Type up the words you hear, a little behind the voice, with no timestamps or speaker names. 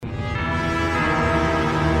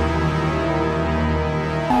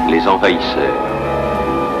Les envahisseurs.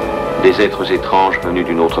 Des êtres étranges venus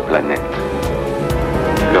d'une autre planète.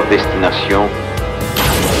 Leur destination...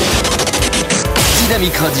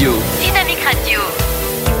 Dynamique Radio. Dynamique Radio.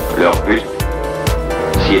 Leur but,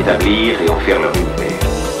 s'y établir et en faire leur univers.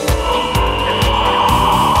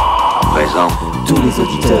 À présent, tous les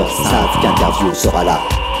auditeurs savent qu'Interview sera là.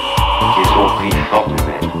 Qu'ils ont pris forme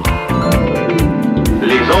humaine.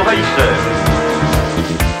 Les envahisseurs.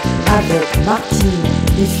 Avec Martine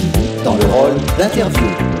et Philippe dans le rôle d'Interview.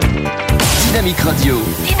 Dynamique Radio.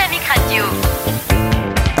 Dynamique Radio.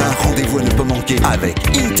 Un rendez-vous à ne pas manquer avec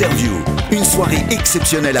Interview. Une soirée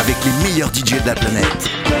exceptionnelle avec les meilleurs DJ de la planète.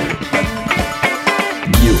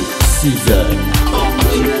 New Season.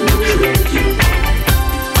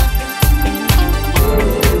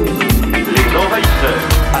 Les envahisseurs.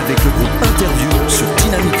 Avec le groupe Interview sur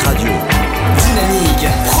Dynamique Radio. Dynamique,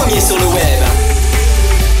 premier sur le web.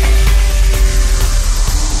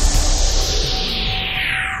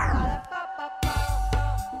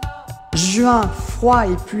 Juin froid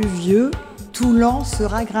et pluvieux, Toulon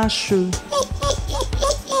sera grincheux.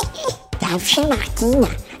 T'as vu Martine?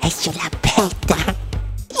 Elle se la pète, hein?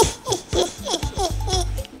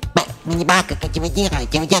 Bah, Minibac, qu'est-ce que tu veux dire?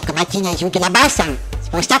 Tu veux dire que Martine elle joue de la basse, hein?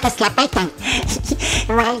 C'est pour ça qu'elle se la pète, hein?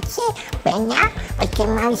 Moi aussi, ben non, parce que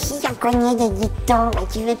moi aussi j'en connais des dictons.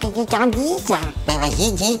 Tu veux que je t'en dise? Ben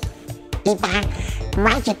vas-y, dis. Eh ben,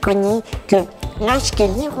 moi je connais que lorsque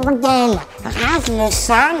l'hirondelle rase le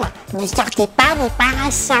sol, ne sortez pas les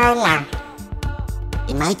parasols.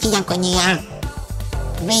 Et moi aussi j'en connais un.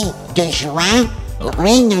 Pluie de juin,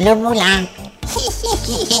 ruine le moulin.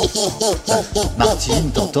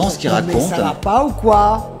 Martine, t'entends ce qu'il raconte? Mais ça va pas ou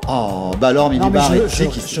quoi? Oh, bah alors Minibar, non, mais tu sais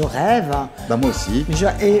qui je rêve. Bah moi aussi.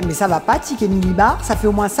 Mais ça va pas, Tic et Minibar? Ça fait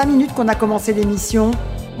au moins 5 minutes qu'on a commencé l'émission.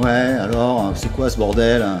 Ouais, alors, c'est quoi ce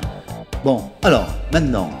bordel? Bon, alors,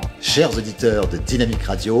 maintenant, chers auditeurs de Dynamique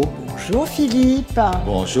Radio. Bonjour Philippe.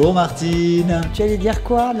 Bonjour Martine. Tu allais dire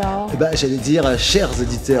quoi là? J'allais dire, chers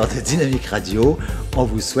auditeurs de Dynamique Radio, on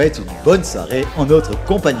vous souhaite une bonne soirée en notre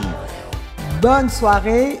compagnie. Bonne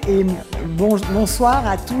soirée et bonsoir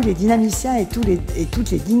à tous les dynamiciens et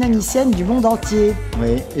toutes les dynamiciennes du monde entier.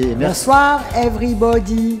 Oui, et merci. Bonsoir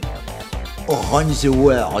everybody. Run the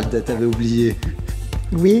world, t'avais oublié.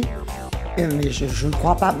 Oui, mais je ne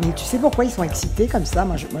crois pas. Mais tu sais pourquoi ils sont excités comme ça?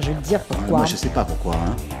 Moi je vais te dire pourquoi. Moi je sais pas pourquoi.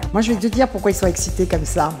 Hein. Moi je vais te dire pourquoi ils sont excités comme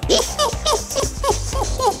ça.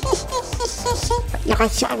 Ils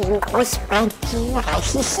reçoivent une grosse peinture.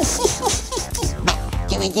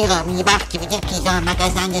 Tu veux dire, Minibar, tu veux dire qu'ils ont un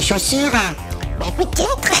magasin de chaussures? Ben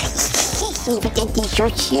peut-être. Peut-être des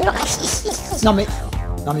chaussures. Non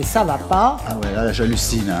mais ça va pas. Ah ouais, là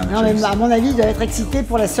j'hallucine. Hein, non mais à mon avis, il doit être excité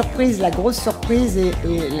pour la surprise, la grosse surprise et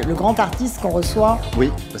le grand artiste qu'on reçoit.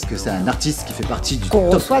 Oui, parce que c'est un artiste qui fait partie du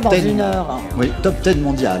qu'on top reçoit dans 10. une heure. Oui, top 10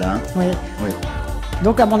 mondial. Hein. Oui.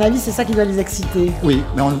 Donc à mon avis, c'est ça qui doit les exciter. Oui,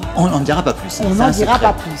 mais on n'en dira pas plus. On n'en dira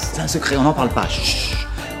pas plus. C'est un secret, on n'en parle pas. Chut.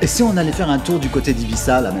 Et si on allait faire un tour du côté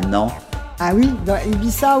d'Ibiza, là, maintenant? Ah oui, dans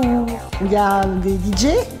Ibiza où il y a des DJ?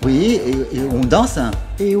 Oui, et on danse.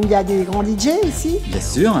 Et où il y a des grands DJ aussi? Bien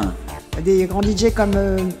sûr. Des grands DJ comme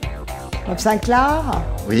Bob Sinclair,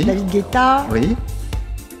 oui. David Guetta, oui.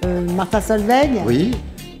 Martin Solveig, oui.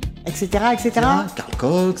 etc. Carl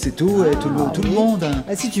Cox et tout, et tout le monde.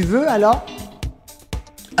 Bah, si tu veux, alors.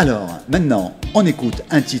 Alors, maintenant, on écoute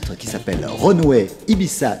un titre qui s'appelle Runway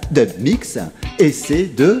Ibiza Dub Mix, et c'est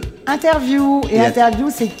de... Interview. Et Interview,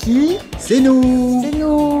 c'est qui? C'est nous. C'est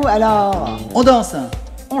nous, alors. On danse.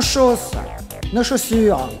 On chausse nos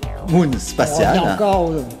chaussures. Moon spatial. On revient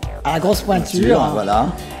encore à la grosse pointure. Voilà.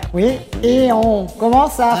 Oui, et on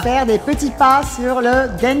commence à faire des petits pas sur le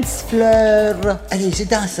dance floor. Allez, je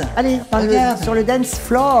danse. Allez, sur le dance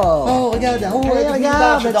floor. Oh, regarde. Oh, allez,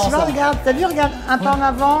 regarde, tu vois, regarde. T'as vu, regarde, un pas en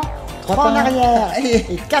avant, 3 en arrière. Allez.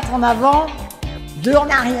 Et 4 en avant, 2 en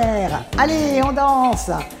arrière. Allez, on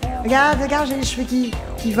danse. Regarde, j'ai les cheveux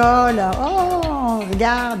qui volent. Oh,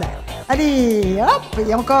 regarde. Allez, hop,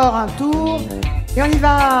 et encore un tour. Et on y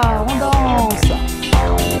va, on danse.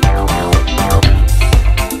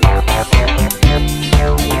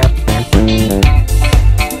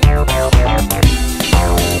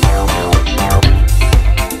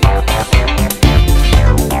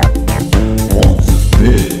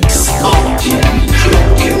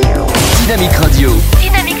 Dynamique Radio.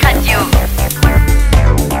 Dynamique Radio.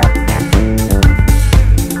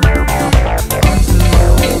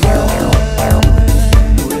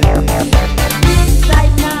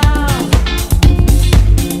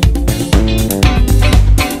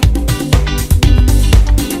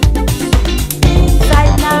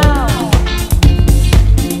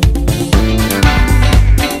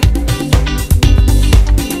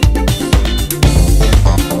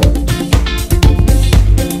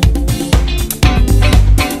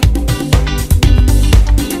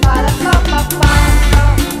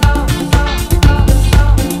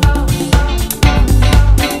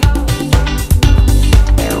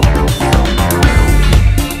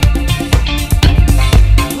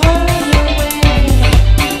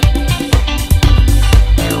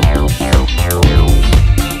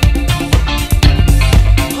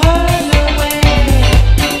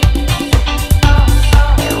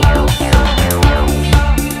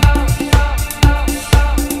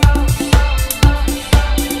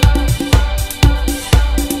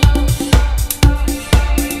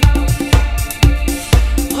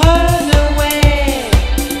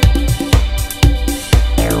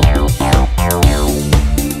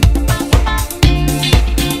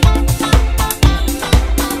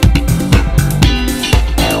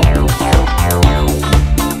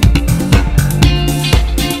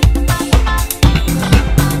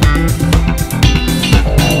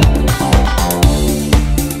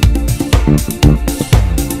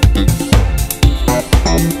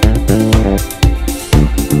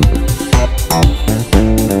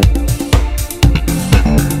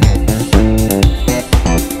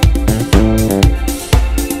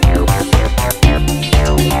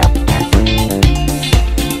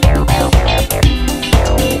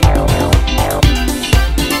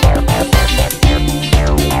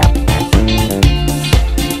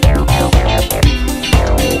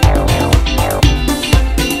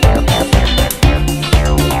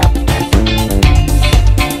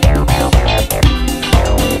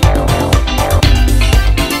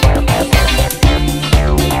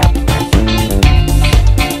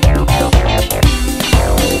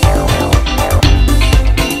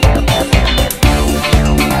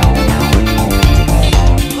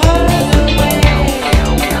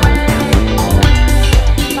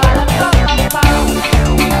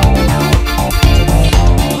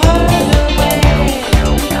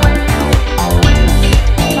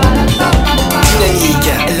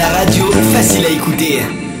 facile à écouter.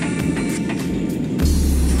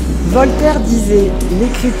 Voltaire disait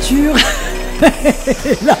l'écriture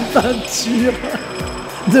est la peinture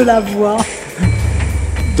de la voix.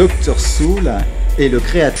 Dr Soul est le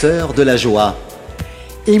créateur de la joie.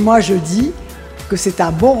 Et moi je dis que c'est un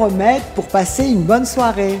bon remède pour passer une bonne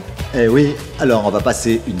soirée. Eh oui, alors on va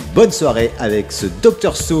passer une bonne soirée avec ce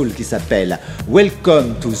Dr Soul qui s'appelle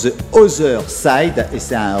Welcome to the Other Side et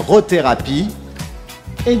c'est un rothérapie.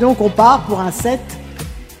 Et donc on part pour un set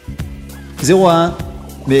 01.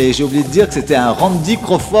 Mais j'ai oublié de dire que c'était un Randy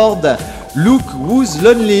Crawford Look Who's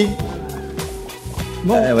Lonely.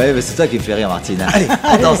 Bon. Ouais, mais c'est toi qui me fais rire, Martine. Allez,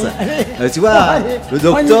 on danse. Tu vois, Allez, le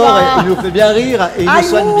on y docteur, va. il nous fait bien rire et il nous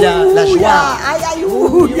soigne bien la joie. Aïe, aïe,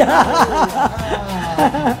 ouïa.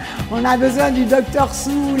 On a besoin du docteur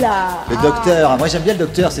Sou, là. Le docteur, moi j'aime bien le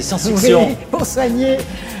docteur, c'est science-fiction. Oui, pour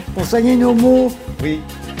soigner nos mots. Oui.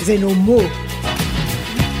 C'est nos mots.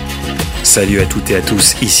 Salut à toutes et à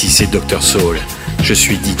tous, ici c'est Dr Soul. Je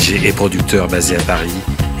suis DJ et producteur basé à Paris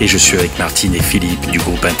et je suis avec Martine et Philippe du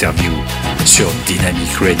groupe Interview sur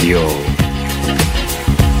Dynamic Radio.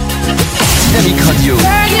 Dynamic Radio.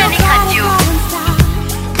 Dynamic Radio.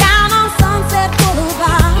 Down on Sunset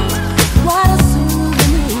Boulevard, what a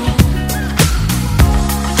souvenir.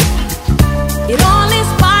 It only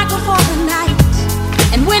sparkled for the night,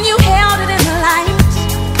 and when you held it in the light,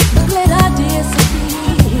 the glitter disappeared.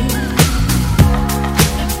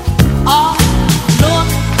 Oh, look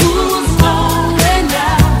who's rolling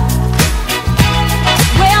now.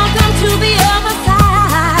 Welcome to the other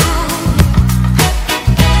side.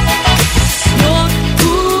 Look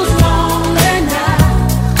who's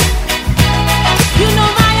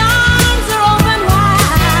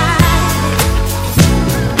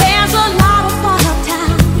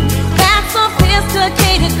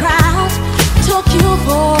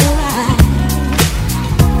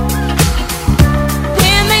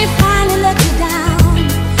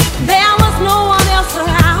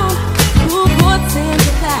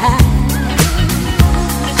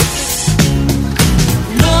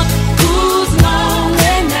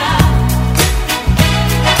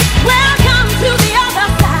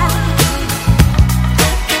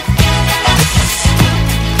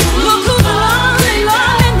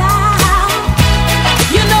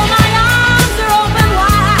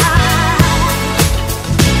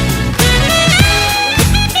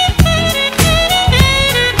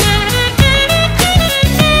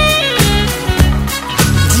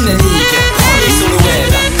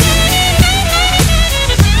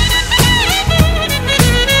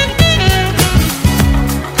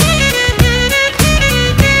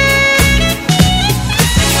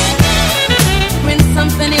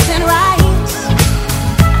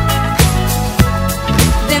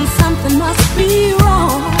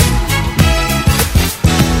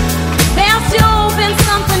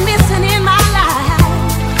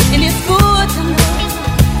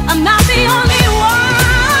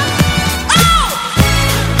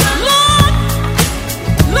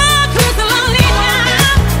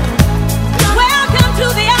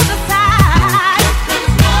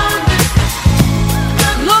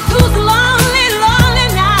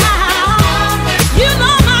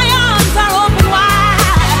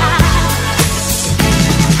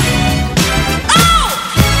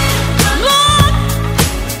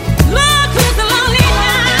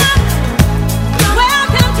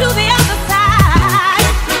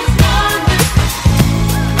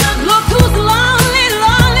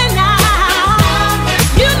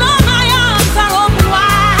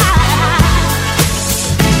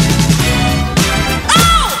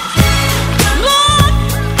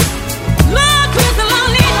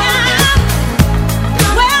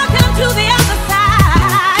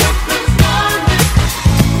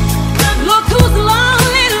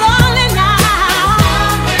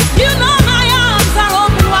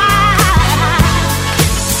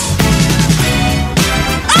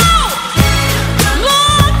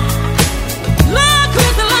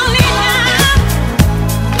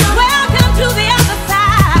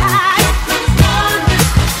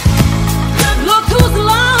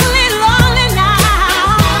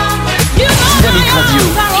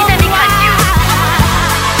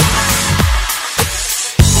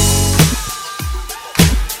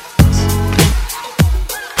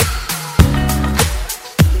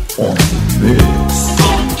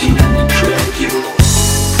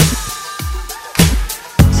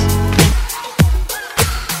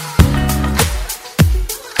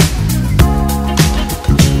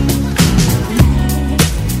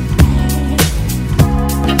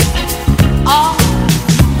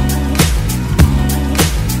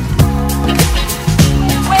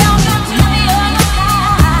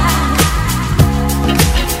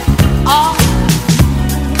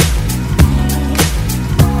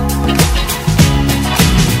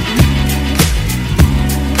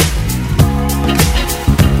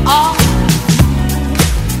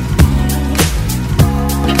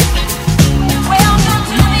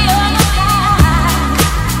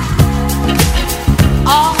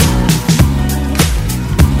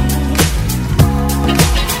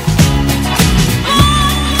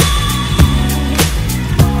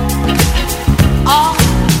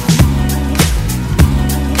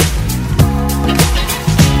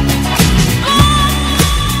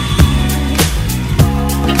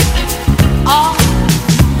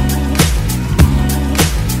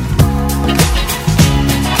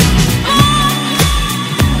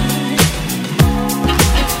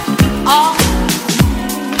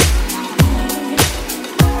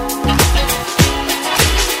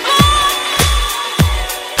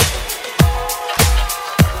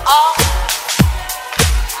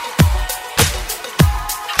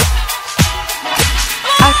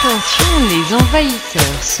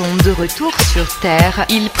envahisseurs sont de retour sur Terre.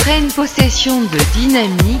 Ils prennent possession de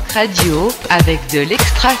Dynamique Radio avec de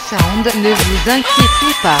l'extra sound. Ne vous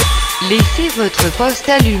inquiétez pas. Laissez votre poste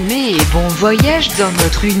allumé et bon voyage dans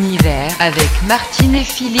notre univers. Avec Martine et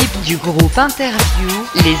Philippe du groupe Interview,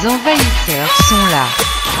 les envahisseurs sont là.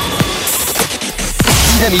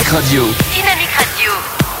 Dynamique Radio. Dynamique Radio.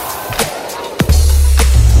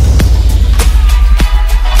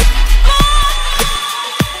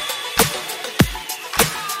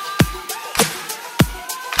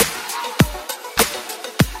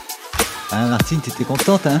 Hein, Martine, t'étais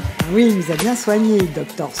contente, hein? Oui, il nous a bien soigné,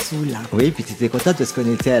 Dr Soul. Oui, puis t'étais contente parce qu'on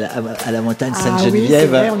était à la montagne Ah oui, c'est Sainte-Geneviève.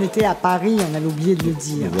 vrai, on était à Paris, on avait oublié de le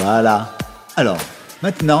dire. Voilà. Alors,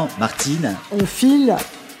 maintenant, Martine, On file.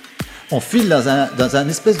 on file dans un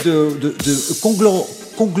espèce de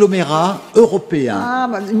conglomérat européen. Ah,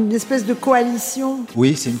 bah, une espèce de coalition.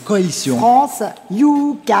 Oui, c'est une coalition. France,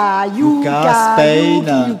 Yuka,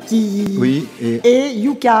 Spain. Yuki. Oui, Et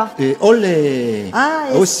Yuka. et olé. Ah,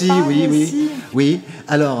 et aussi, Espagne oui, oui. aussi. Oui,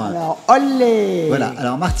 alors, Alors, olé. voilà.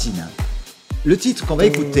 Alors, Martine, le titre qu'on va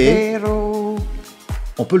écouter, Héros.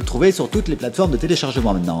 on peut le trouver sur toutes les plateformes de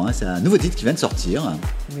téléchargement maintenant. Hein. C'est un nouveau titre qui vient de sortir.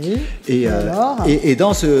 Oui. Et, alors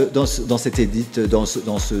dans cette édite, dans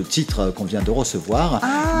ce titre qu'on vient de recevoir,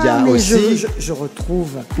 il y a mais aussi, je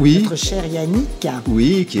retrouve Oui. notre cher Yannick.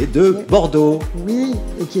 oui, qui est de Bordeaux, Oui,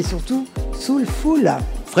 et qui est surtout soulful.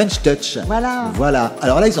 French Touch. Voilà. Voilà.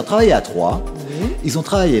 Alors là, ils ont travaillé à trois. Oui. Ils ont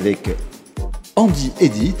travaillé avec Andy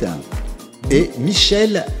Edith et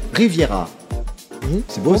Michel Riviera. Oui.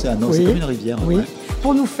 C'est beau, c'est un nom, c'est Oui. comme une rivière. Oui. Ouais.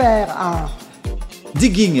 Pour nous faire un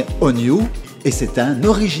Digging on You, et c'est un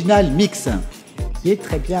original mix. qui est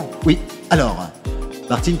très bien. Oui. Alors,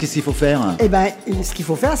 Martine, qu'est-ce qu'il faut faire? Eh bien, ce qu'il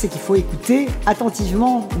faut faire, c'est qu'il faut écouter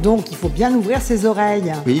attentivement. Donc, il faut bien ouvrir ses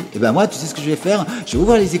oreilles. Oui, et ben moi, tu sais ce que je vais faire? Je vais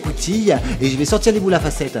ouvrir les écoutilles et je vais sortir les boules à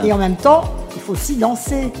facettes. Et en même temps, il faut aussi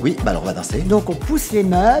danser. Oui, bah alors on va danser. Donc, on pousse les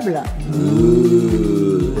meubles,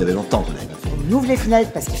 Il y avait longtemps qu'on l'avait pas fait. on ouvre les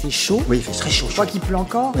fenêtres parce qu'il fait chaud. Oui, il fait très chaud. Je crois qu'il pleut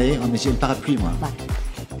encore. Oui, mais j'ai le parapluie, moi.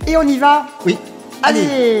 Et on y va. Oui.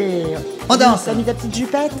 Allez, On danse. T'as mis ta petite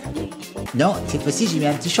jupette? Non, cette fois-ci, j'ai mis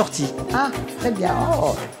un petit shorty. Ah, très bien.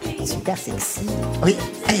 Oh, super sexy. Oui,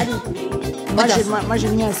 allez. Moi, j'ai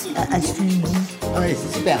mis un suivi. Oui,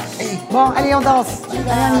 c'est super. Allez. Bon, allez, on danse. Allez,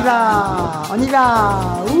 on y va. On y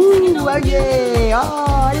va. Ouh, oh yeah.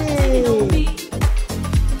 Oh, allez.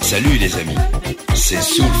 Salut les amis, c'est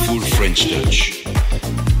Soulful French Touch.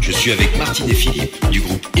 Je suis avec Martine et Philippe du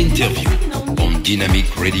groupe Interview on Dynamic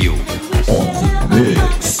Radio.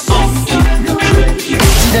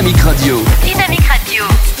 Dynamique Radio. Dynamique Radio.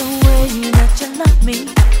 The way that you love me,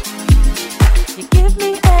 you give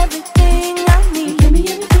me everything I need.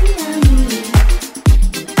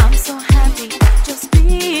 I'm so happy just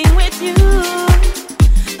being with you.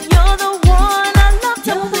 You're the one I love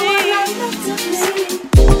to please.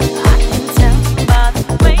 I can tell by the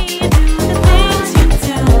way you do the things you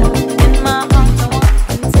do. In my heart, no one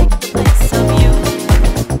can take the place of you.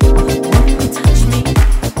 Won't you touch me,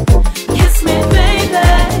 kiss me, baby,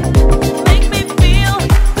 make me feel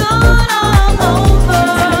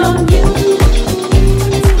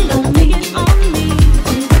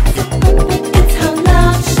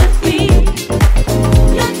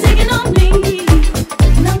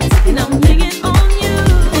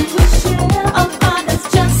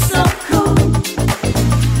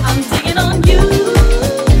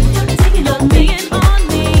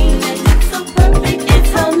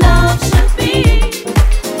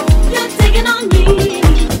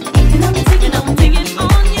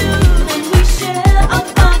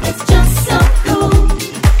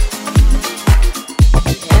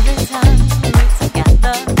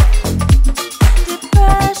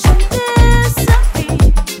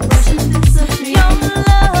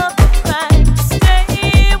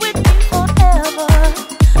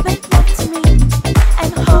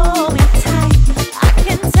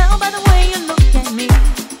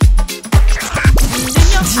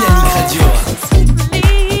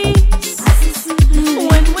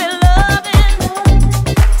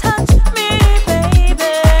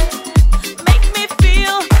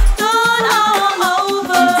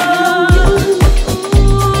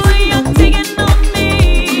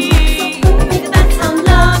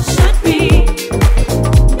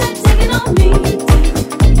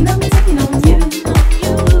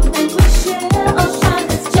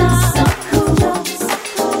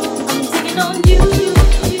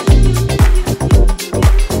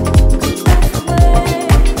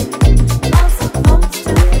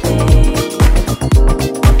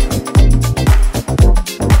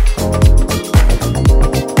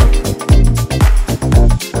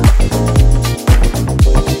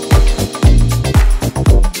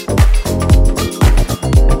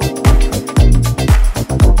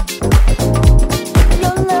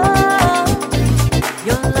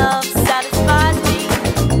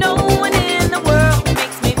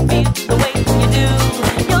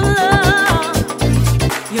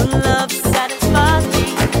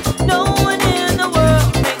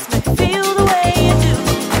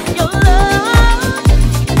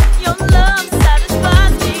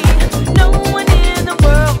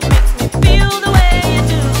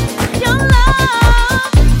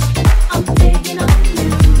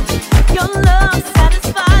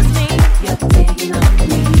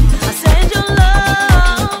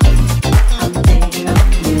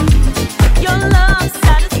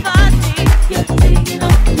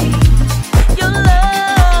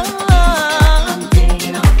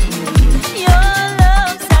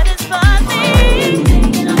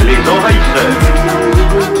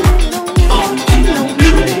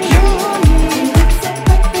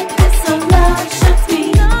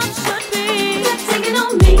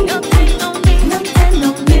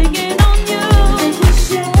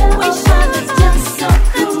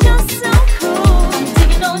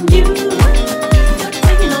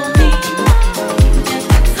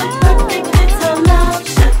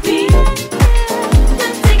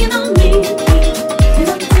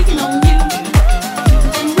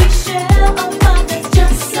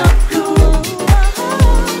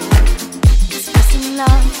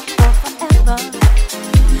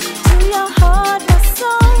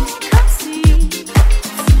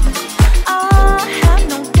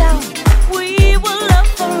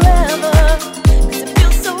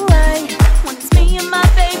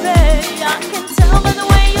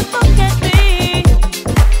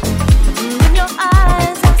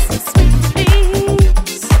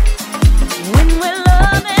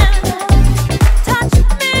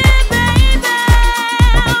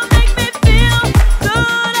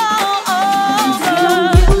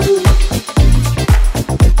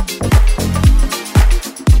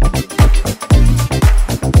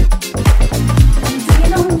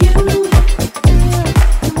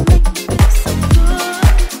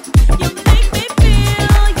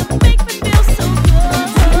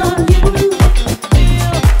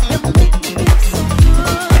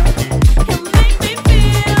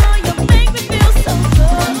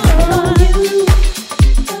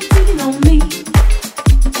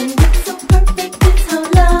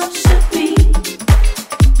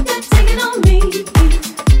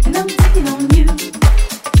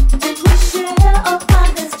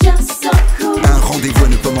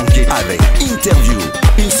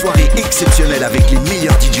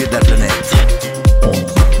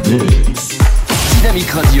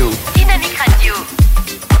Dynamique Radio. Dynamique Radio.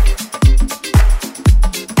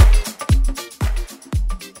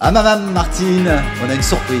 Ah, Madame Martine, on a une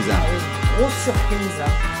surprise. Grosse surprise.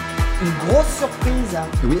 Une grosse surprise.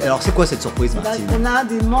 Oui, alors c'est quoi cette surprise, Martine? On a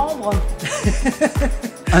des membres.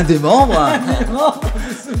 Un des membres? Des membres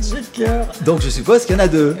de ce J-Cœur. Donc je suppose qu'il y en a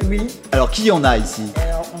deux. Oui. Alors qui y en a ici?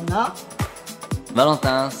 Alors on a.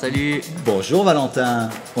 Valentin, salut. Bonjour Valentin,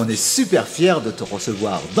 on est super fiers de te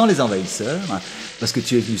recevoir dans les Envahisseurs parce que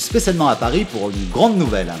tu es venu spécialement à Paris pour une grande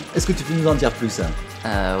nouvelle. Est-ce que tu peux nous en dire plus?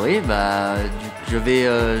 Oui, bah, je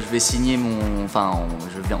vais signer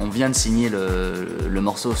on vient de signer le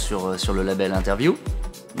morceau sur le label Interview.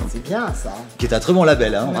 C'est bien ça. Qui est un très bon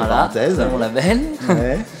label, hein, en parenthèse. Très bon label.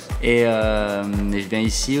 Ouais. Et je viens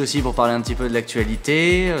ici aussi pour parler un petit peu de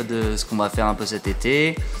l'actualité, de ce qu'on va faire un peu cet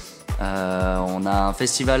été. On a un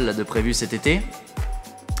festival de prévu cet été,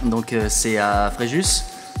 donc c'est à Fréjus.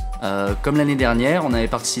 Comme l'année dernière, on avait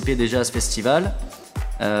participé déjà à ce festival.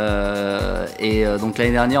 Donc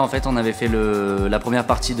l'année dernière, en fait, on avait fait la première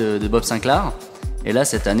partie de Bob Sinclair. Et là,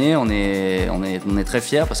 cette année, on est très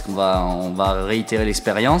fiers parce qu'on va réitérer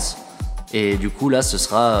l'expérience. Et du coup, là, ce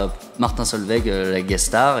sera Martin Solveig, la guest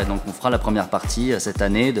star. Et donc, on fera la première partie cette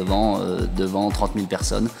année devant 30 000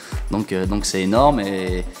 personnes. Donc c'est énorme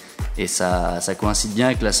et ça coïncide bien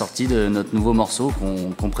avec la sortie de notre nouveau morceau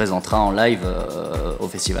qu'on présentera en live au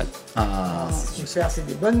festival. Ah, c'est super, c'est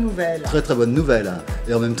des bonnes nouvelles. Très très bonne nouvelle.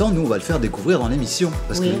 Et en même temps, nous, on va le faire découvrir dans l'émission.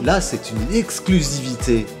 Parce que là, c'est une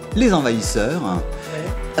exclusivité. Les Envahisseurs. Ouais.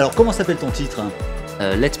 Alors, comment s'appelle ton titre?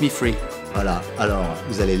 Let Me Free. Voilà, alors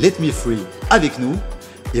vous allez Let Me Free avec nous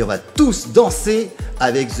et on va tous danser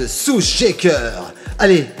avec The Sous Shaker.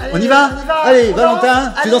 Allez, on y va? Allez,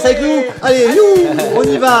 Valentin, tu danses avec nous? Allez, on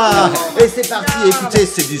y va. Et c'est parti, écoutez,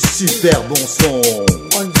 c'est du super bon son.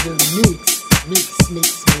 On the mix.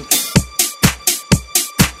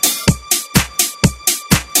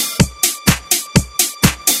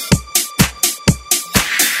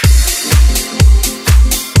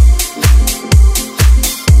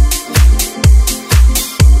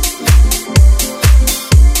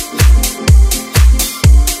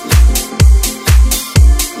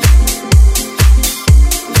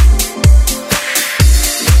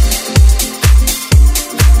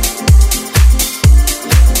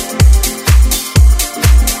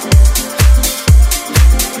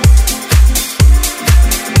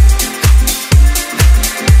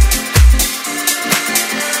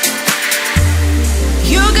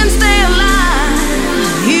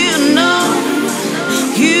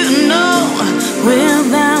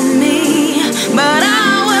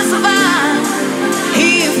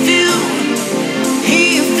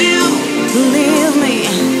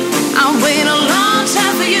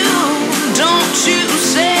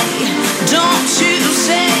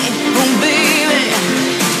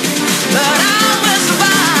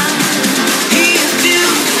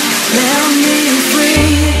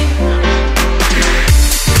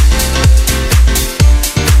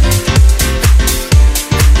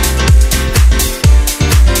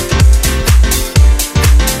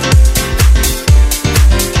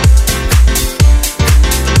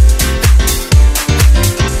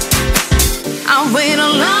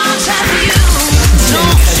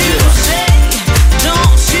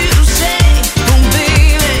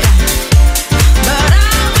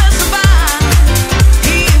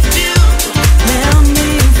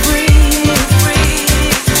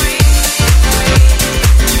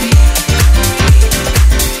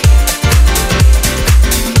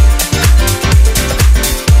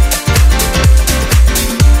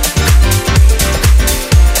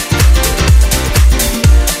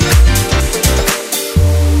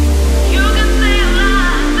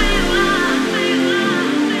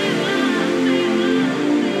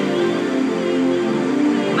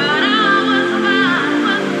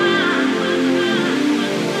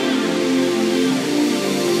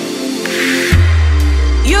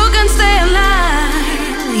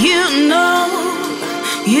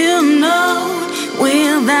 You know,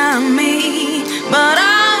 without me.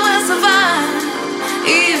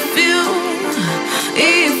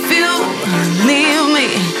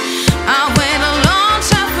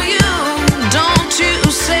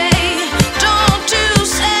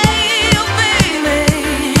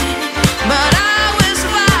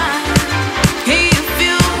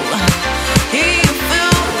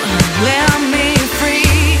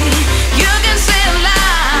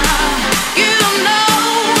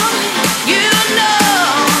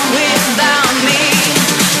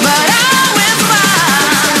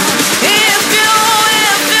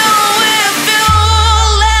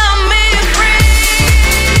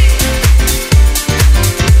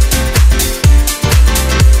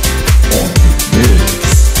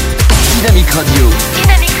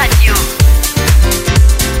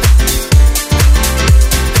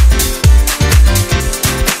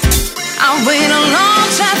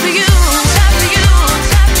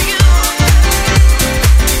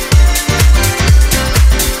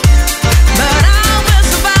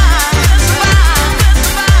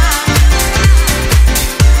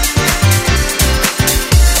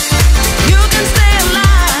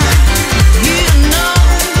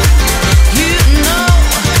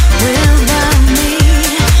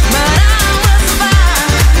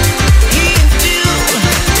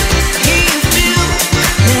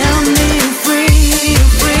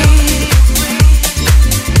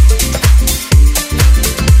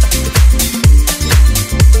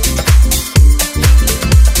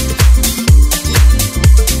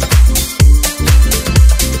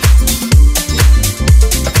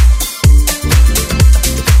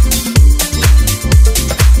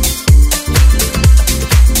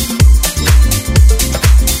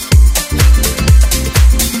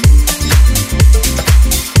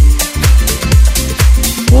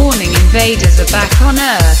 back on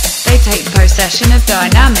Earth. They take possession of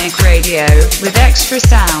dynamic radio with extra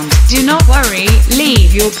sound. Do not worry,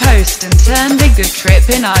 leave your post and turn the good trip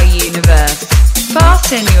in our universe.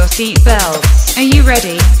 Fasten your seatbelts. Are you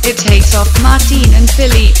ready? It takes off. Martine and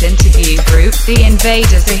Philippe interview group. The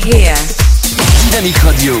invaders are here. Dynamic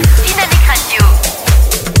Radio. Dynamic Radio.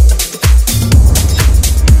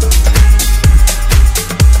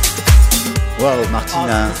 Wow,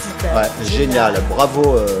 Martine, génial,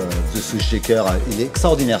 bravo The Switch Shaker, il est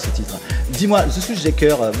extraordinaire ce titre. Dis-moi, The Switch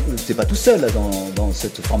Shaker, t'es pas tout seul dans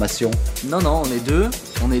cette formation? Non, on est deux.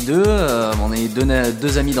 On est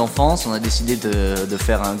deux amis d'enfance. On a décidé de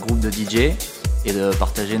faire un groupe de DJ et de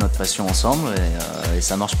partager notre passion ensemble. Et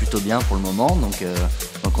ça marche plutôt bien pour le moment, donc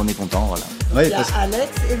on est content, voilà. Ouais, il y a Alex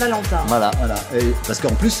et Valentin. Voilà. Et parce qu'en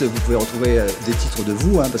plus, vous pouvez retrouver des titres de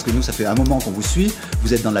vous, parce que nous, ça fait un moment qu'on vous suit.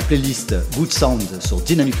 Vous êtes dans la playlist Good Sound sur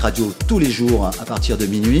Dynamic Radio tous les jours à partir de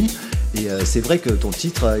minuit. Et c'est vrai que ton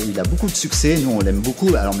titre, il a beaucoup de succès. Nous, on l'aime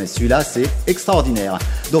beaucoup. Alors, mais celui-là, c'est extraordinaire.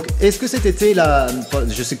 Donc, est-ce que cet été, là,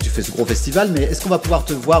 je sais que tu fais ce gros festival, mais est-ce qu'on va pouvoir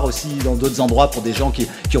te voir aussi dans d'autres endroits pour des gens qui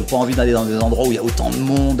n'ont pas envie d'aller dans des endroits où il y a autant de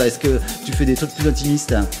monde? Est-ce que tu fais des trucs plus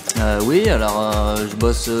intimistes? Oui, alors je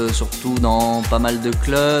bosse surtout dans pas mal de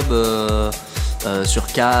clubs, sur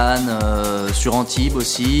Cannes, sur Antibes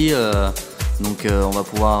aussi. Donc on va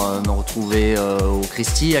pouvoir me retrouver au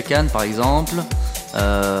Christie à Cannes par exemple,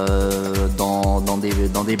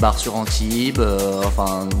 dans des bars sur Antibes.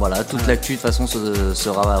 Enfin voilà, toute l'actu de toute façon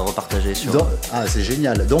sera repartagée sur... c'est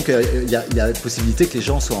génial. Donc il y a la possibilité que les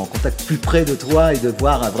gens soient en contact plus près de toi et de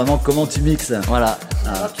voir vraiment comment tu mixes. Voilà.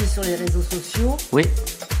 Alors tu es sur les réseaux sociaux. Oui.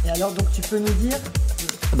 Et alors donc tu peux nous dire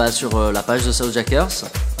sur la page de The Jackers,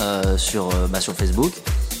 sur Facebook.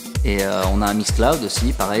 Et on a un Mixcloud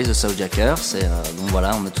aussi, pareil, The Soundjackers. Donc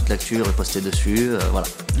voilà, on a toute l'actu repostée dessus. Voilà.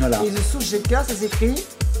 Et The Soundjackers, ça s'écrit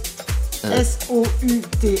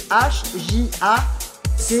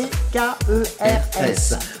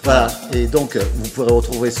S-O-U-T-H-J-A-C-K-E-R-S. Voilà, et donc vous pourrez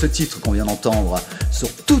retrouver ce titre qu'on vient d'entendre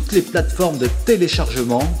sur toutes les plateformes de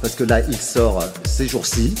téléchargement, parce que là il sort ces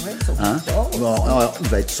jours-ci. Ouais, sur Beatport. Alors, il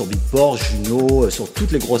va être sur Beatport, Juno, sur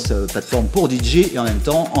toutes les grosses plateformes pour DJ et en même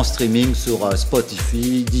temps en streaming sur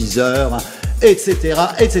Spotify, Deezer, etc.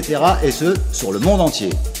 Et ce sur le monde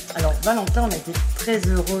entier. Alors Valentin, on a été très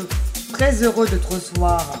heureux de te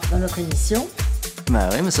recevoir dans notre émission. Bah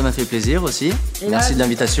oui, mais ça m'a fait plaisir aussi. Et merci de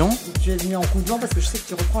l'invitation. Tu es venu en coup de vent parce que je sais que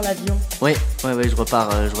tu reprends l'avion. Oui, je repars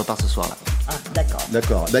ce soir-là. Ah, d'accord.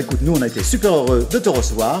 D'accord. Bah écoute, nous on a été super heureux de te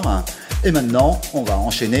recevoir. Et maintenant, on va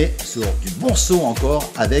enchaîner sur du bon son encore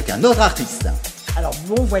avec un autre artiste. Alors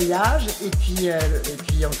bon voyage et puis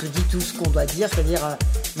on te dit tout ce qu'on doit dire, c'est-à-dire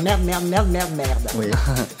merde. Oui.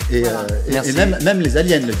 Et, voilà. et même les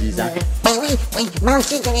aliens le disent. Ouais. Ben oui, moi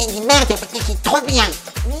aussi je vais dire merde parce que c'est trop bien.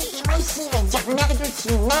 Oui, et moi aussi je vais dire merde aussi.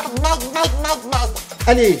 Merde.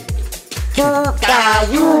 Allez. Mais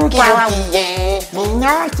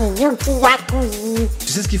non, c'est Yuki Yakuzi. Tu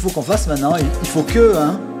sais ce qu'il faut qu'on fasse maintenant? Il faut que,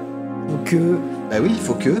 Bah oui, il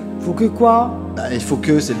faut que. Faut que quoi? Bah, il faut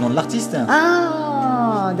que, c'est le nom de l'artiste.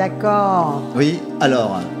 Ah, d'accord. Oui,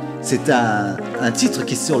 alors, c'est un titre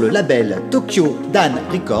qui est sur le label Tokyo Dan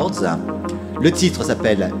Records. Le titre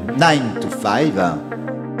s'appelle 9 to 5.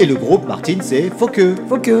 Et le groupe, Martine, c'est Faut que.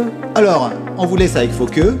 Alors, on vous laisse avec Faut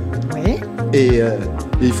que. Oui. Et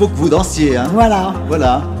il faut que vous dansiez. Voilà.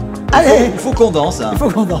 Allez. Il faut qu'on danse. Il faut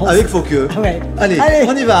qu'on danse. Avec Faut que. Ouais. Allez,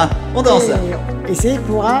 on y va. On danse. Et c'est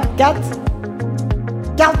pour un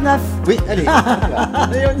 49. Oui, allez.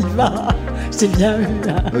 Allez, on y va. Je t'ai bien vu.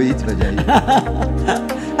 Oui, tu vas bien.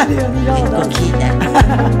 Allez, on y va.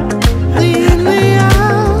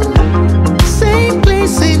 Same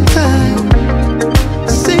place, same time,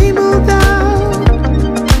 same old down.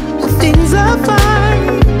 Things are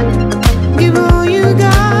fine. Give all you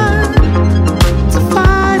got to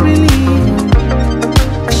find relief.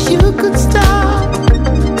 You could stop,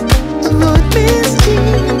 avoid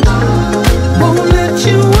mischief. Won't let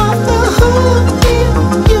you off the hook if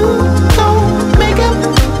you don't make it.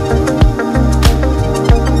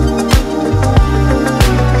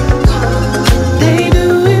 They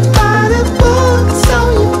do it by the book.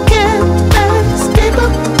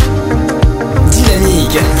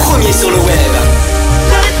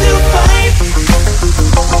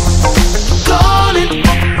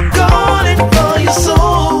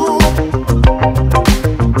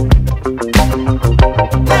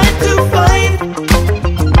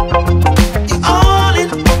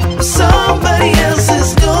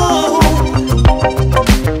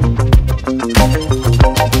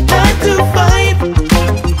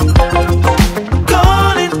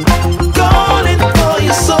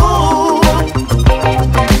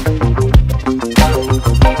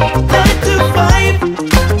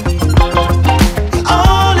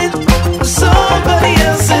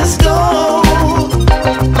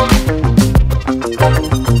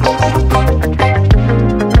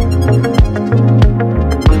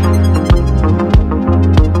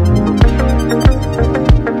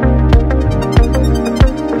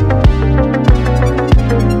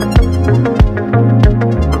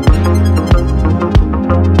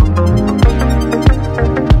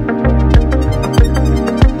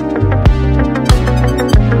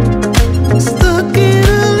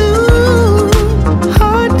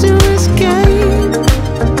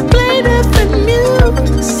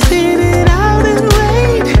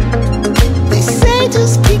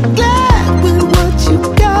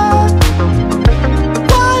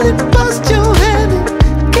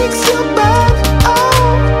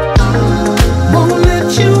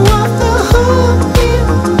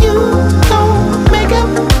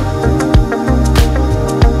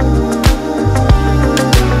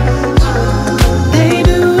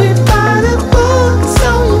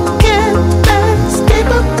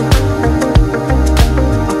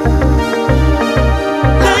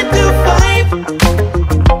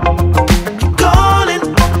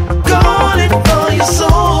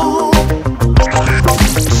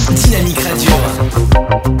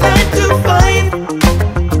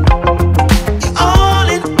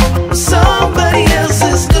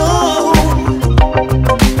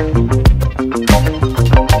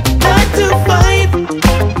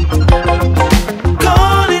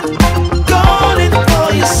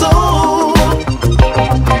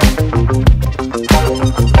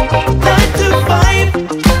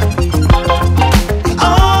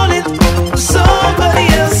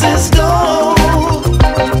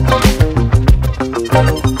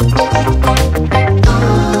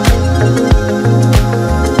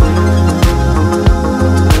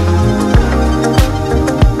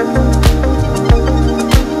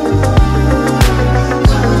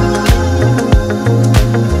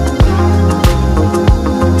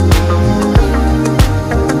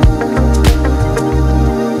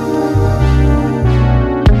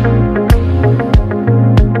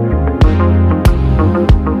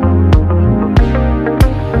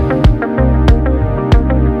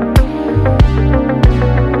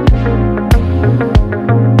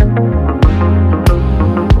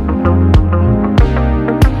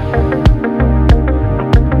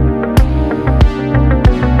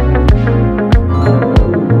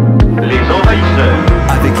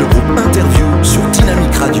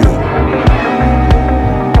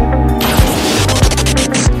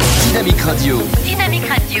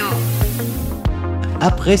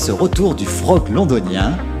 après ce retour du frog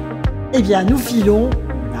londonien, Eh bien, nous filons.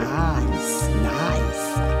 Nice.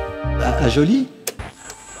 à Jolie.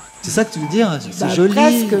 C'est ça que tu veux dire? C'est Bah, joli,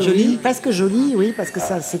 presque, joli. oui, presque joli, oui, parce que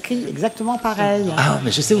ça s'écrit exactement pareil. Ah,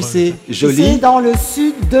 mais je sais où c'est. C'est Joli, dans le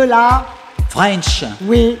sud de la. French.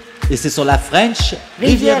 Oui. Et c'est sur la French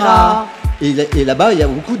Riviera. Riviera. Et là-bas, il y a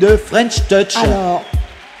beaucoup de French touch. Alors,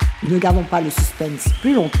 ne gardons pas le suspense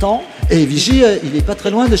plus longtemps. Et Vigie, il est pas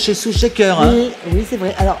très loin de chez Sous Shaker. Hein. Oui, c'est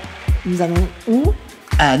vrai. Alors, nous allons où?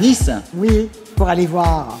 À Nice. Oui, pour aller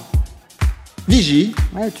voir. Vigie.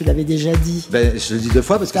 Ouais, tu l'avais déjà dit. Ben, je le dis 2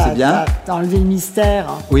 fois parce que c'est bien. T'as enlevé le mystère.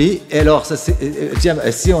 Oui, et alors, ça c'est. Tiens,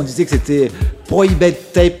 si on disait que c'était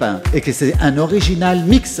Prohibed Tape et que c'est un original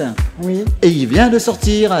mix. Oui. Et il vient de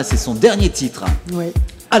sortir, c'est son dernier titre. Oui.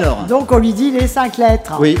 Alors. Donc, on lui dit les 5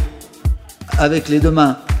 lettres. Oui. Avec les 2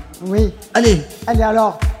 mains. Oui. Allez. Allez,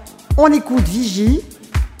 alors, on écoute Vigie.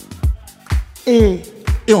 Et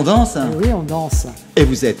on danse. Oui, on danse. Et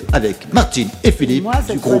vous êtes avec Martine et Philippe Moi,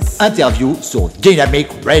 cette du groupe fois-ci. Interview sur Dynamic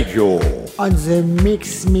Radio. On the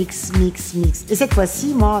mix. Et cette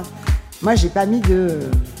fois-ci, moi j'ai pas mis de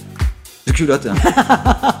culotte.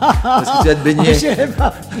 Parce que tu vas te baigner. J'irai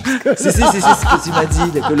pas. C'est ce que tu m'as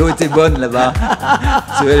dit, que l'eau était bonne là-bas.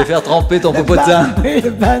 Tu vas aller faire tremper ton popotin. Oui,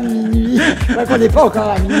 le bain de minuit. Je crois qu'on n'est pas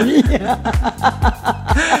encore à minuit.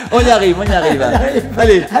 On y arrive.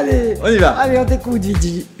 Allez, on y va. Allez, on t'écoute,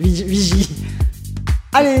 Vigie.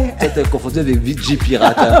 Allez. T'as confondu avec Vigie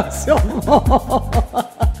Pirate. Hein. Sûrement.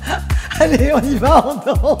 Allez, on y va, on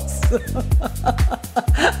danse.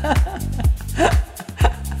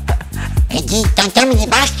 Et dis, t'entends mes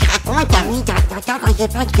vaches qui racontent, ah oui, t'entends quand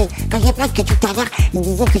j'ai pas que tout à l'heure, ils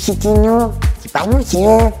disaient que c'était nous. C'est pas nous, c'est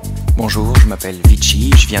eux. Bonjour, je m'appelle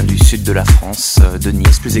Vichy, je viens du sud de la France, de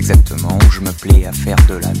Nice plus exactement, où je me plais à faire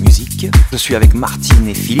de la musique. Je suis avec Martine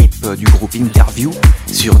et Philippe du groupe Interview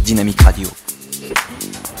sur Dynamic Radio.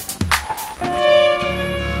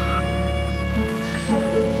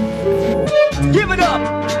 Give it up!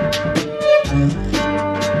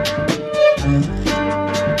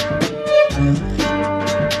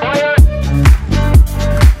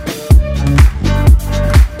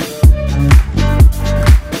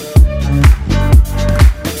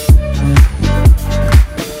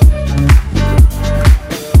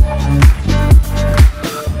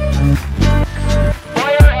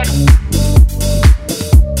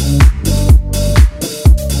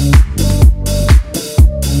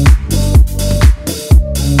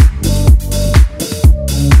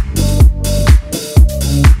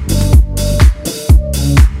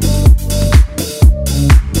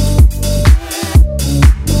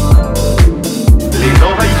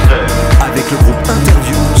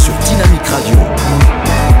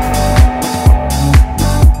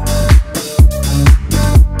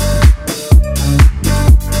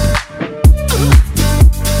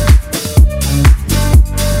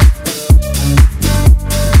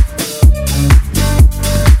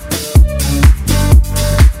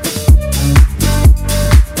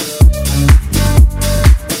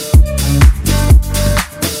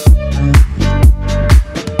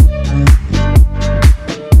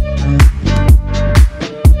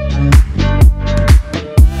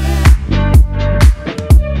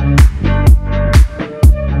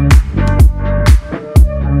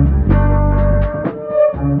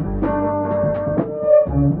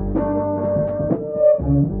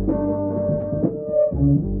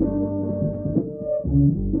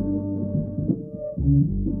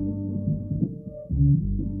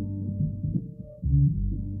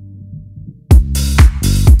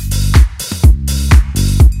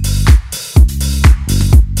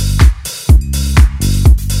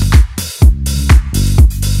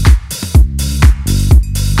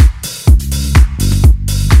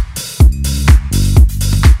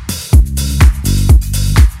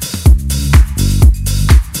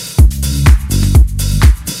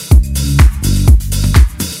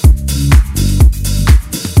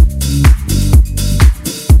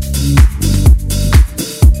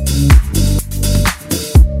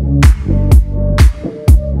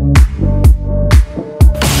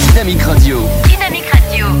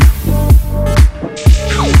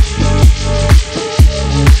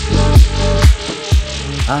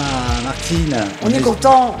 On est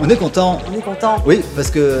content. On est content. On est content. Oui, parce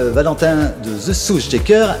que Valentin de The Souche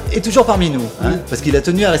Shaker est toujours parmi nous. Hein, parce qu'il a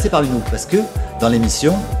tenu à rester parmi nous. Parce que dans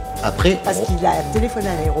l'émission, après... Parce qu'il a téléphoné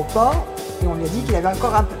à l'aéroport et on lui a dit qu'il avait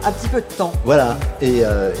encore un petit peu de temps. Voilà. Et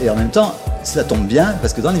en même temps, ça tombe bien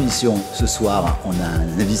parce que dans l'émission, ce soir, on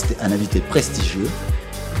a un invité prestigieux.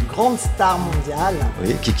 Une grande star mondiale.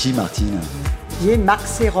 Oui, Kiki Martine. qui est Marc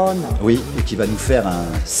CERRONE. Oui, et qui va nous faire un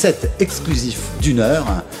set exclusif d'1 heure,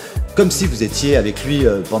 comme si vous étiez avec lui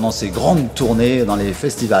pendant ses grandes tournées dans les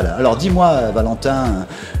festivals. Alors dis-moi, Valentin,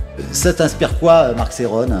 ça t'inspire quoi, Marc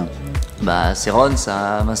CERRONE ? Bah, CERRONE,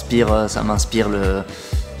 ça m'inspire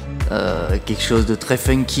quelque chose de très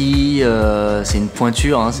funky. C'est une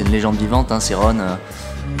pointure, hein, c'est une légende vivante, hein, CERRONE.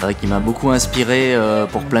 Qui m'a beaucoup inspiré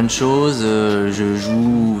pour plein de choses. Je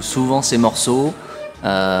joue souvent ces morceaux.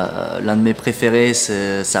 L'un de mes préférés,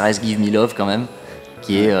 ça reste Give Me Love quand même,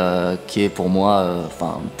 qui est pour moi,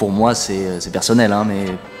 pour moi c'est personnel, hein, mais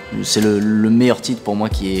c'est le meilleur titre pour moi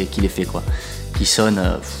qui est fait, quoi. Qui sonne,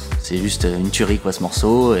 c'est juste une tuerie, quoi, ce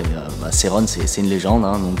morceau. Et CERRONE, c'est une légende,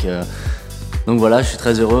 hein, donc voilà, je suis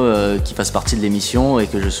très heureux qu'il fasse partie de l'émission et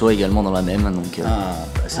que je sois également dans la même. Donc,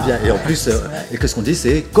 c'est bien. Et en plus, et qu'est-ce qu'on dit,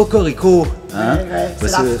 c'est Cocorico. Hein,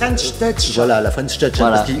 c'est la French Touch. Voilà, la French Touch.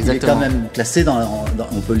 Voilà, parce qu'il est quand même classé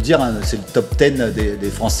on peut le dire, hein, c'est le top 10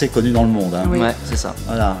 des Français connus dans le monde. Hein. Oui. Ouais, c'est ça.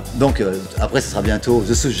 Voilà. Donc après, ce sera bientôt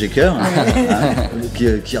The South Shaker,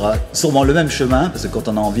 qui aura sûrement le même chemin, parce que quand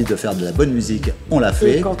on a envie de faire de la bonne musique, on l'a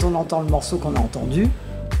fait. Et quand on entend le morceau qu'on a entendu,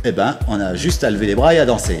 eh ben, on a juste à lever les bras et à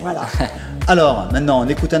danser. Voilà. Alors, maintenant, on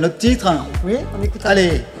écoute un autre titre. Oui, on écoute.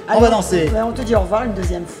 Allez, on va danser. On te dit au revoir une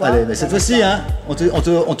deuxième fois. Allez, mais cette fois-ci, hein, on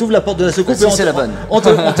t'ouvre la porte de la secoupe et c'est la bonne. On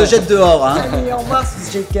te jette dehors. Hein. Allez, au revoir,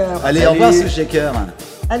 South Shaker. Allez, au revoir, South Shaker.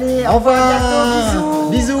 Allez, au revoir. Bientôt,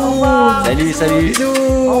 bisous. Bisous. Au revoir. Salut. Bisous.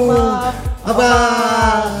 Au revoir. Au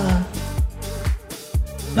revoir.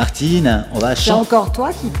 Martine, on va C'est chanter. encore toi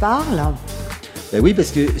qui parles. Ben oui, parce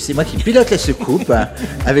que c'est moi qui pilote la secoupe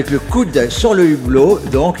avec le coude sur le hublot,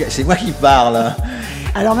 donc c'est moi qui parle.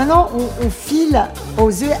 Alors maintenant, on file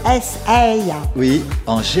aux USA. Oui,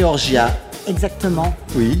 en Géorgia. Exactement.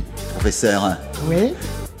 Oui, professeur. Oui.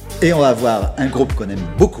 Et on va voir un groupe qu'on aime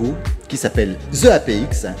beaucoup, qui s'appelle The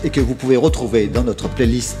APX, et que vous pouvez retrouver dans notre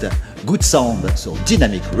playlist Good Sound sur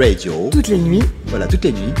Dynamic Radio. Toutes les nuits. Voilà, toutes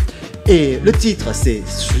les nuits. Et le titre, c'est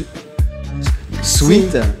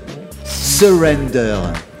Sweet Surrender.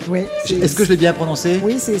 Oui. Est-ce que je l'ai bien prononcé ?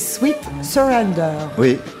 Oui, c'est Sweet Surrender.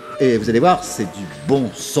 Oui. Et vous allez voir, c'est du bon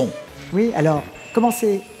son. Oui, alors,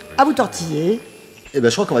 commencez à vous tortiller. Eh ben,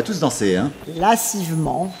 je crois qu'on va tous danser, hein.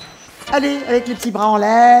 Lassivement. Allez, avec les petits bras en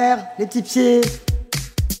l'air, les petits pieds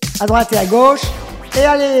à droite et à gauche. Et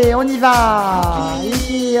allez, on y va.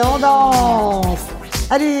 Et on danse.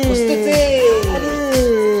 Allez.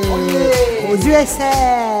 Allez. Aux USA.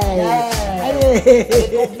 Allez.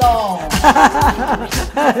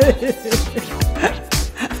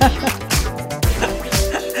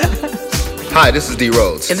 Hi, this is D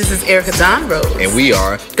Rhodes. And this is Erica Don Rhodes. And we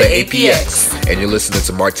are the APX. And you're listening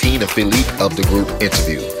to Martine and Philippe of the group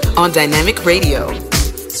Interview on Dynamic Radio.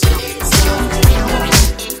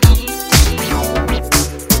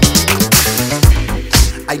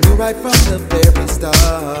 I knew right from the very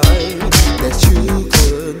start that you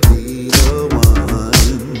could be the one.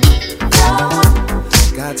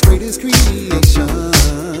 God's greatest creation,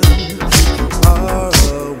 you are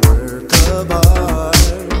a work of art.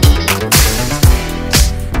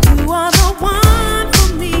 You are the one for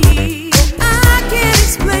me. I can't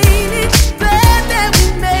explain it. Glad that we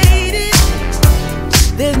made it.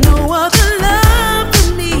 There's no other love for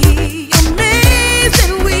me.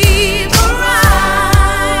 Amazing we've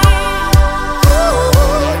arrived. Ooh,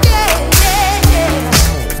 yeah, yeah, yeah.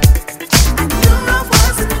 I knew I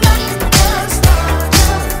wasn't looking for a star.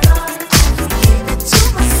 Keep it to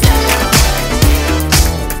myself.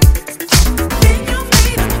 Then you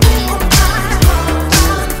made it feel my heart.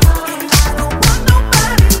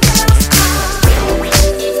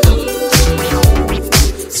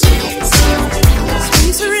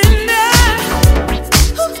 Sweet surrender.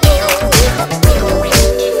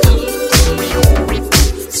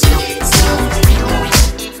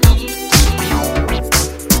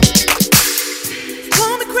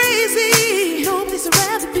 Call me crazy. No place I'd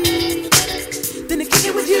rather be than to kick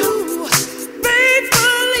it with you,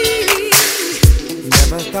 faithfully.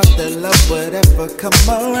 Never thought that love would ever come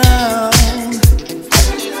around.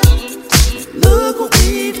 Look what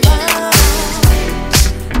we found.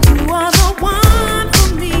 You are the one for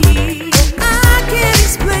me. I can't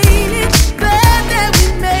explain it. Glad that we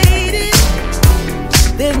made it.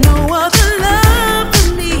 There's no other love for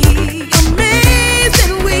me.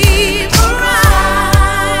 Amazing we've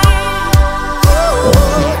arrived.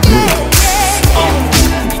 Ooh, yeah,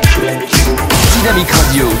 Dynamic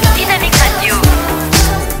Radio. Dynamic Radio.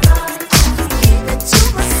 To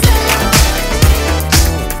myself.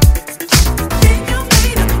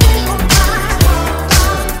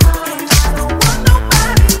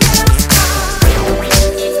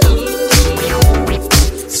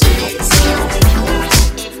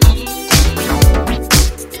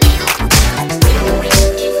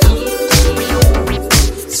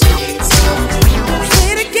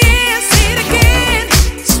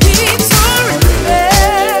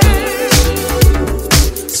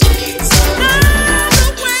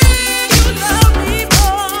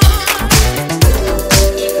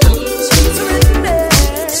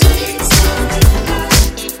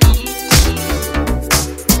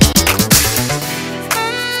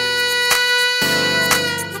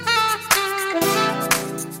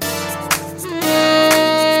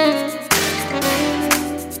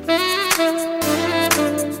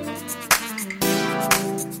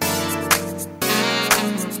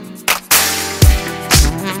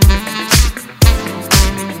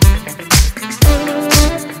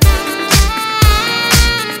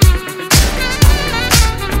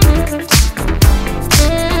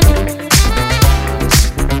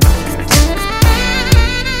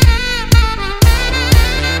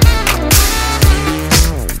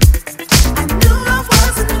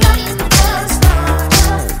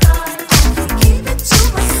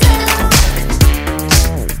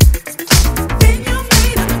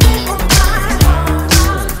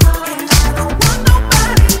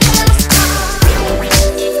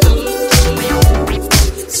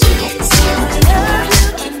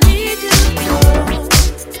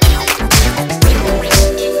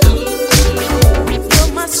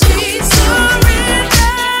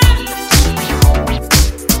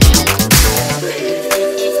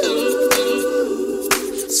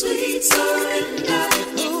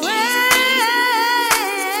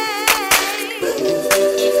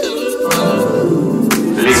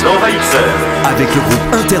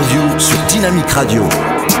 Dynamique Radio.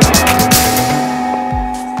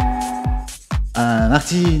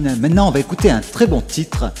 Martine, maintenant on va écouter un très bon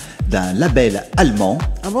titre d'un label allemand.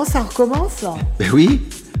 Ah bon, ça recommence? Ben oui.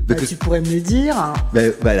 Tu pourrais me le dire.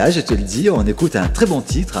 Ben voilà, je te le dis, on écoute un très bon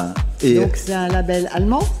titre. Et donc c'est un label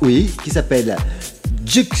allemand? Oui, qui s'appelle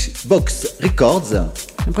Jukebox Records.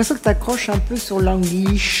 J'ai l'impression que tu accroches un peu sur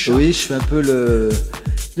l'anglish. Oui, je fais un peu de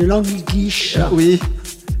l'anglish. Oui.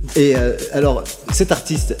 Et alors, cet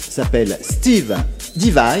artiste s'appelle Steve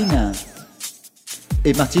Divine.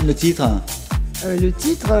 Et Martine, le titre? Le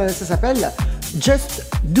titre, ça s'appelle Just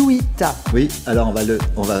Do It. Oui, alors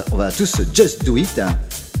on va tous Just Do It.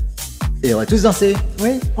 Et on va tous danser.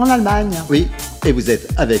 Oui, en Allemagne. Oui, et vous êtes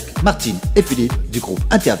avec Martine et Philippe du groupe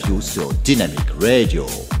Interview sur Dynamic Radio.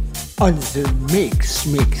 On the mix.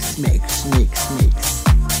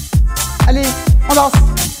 Allez, on danse.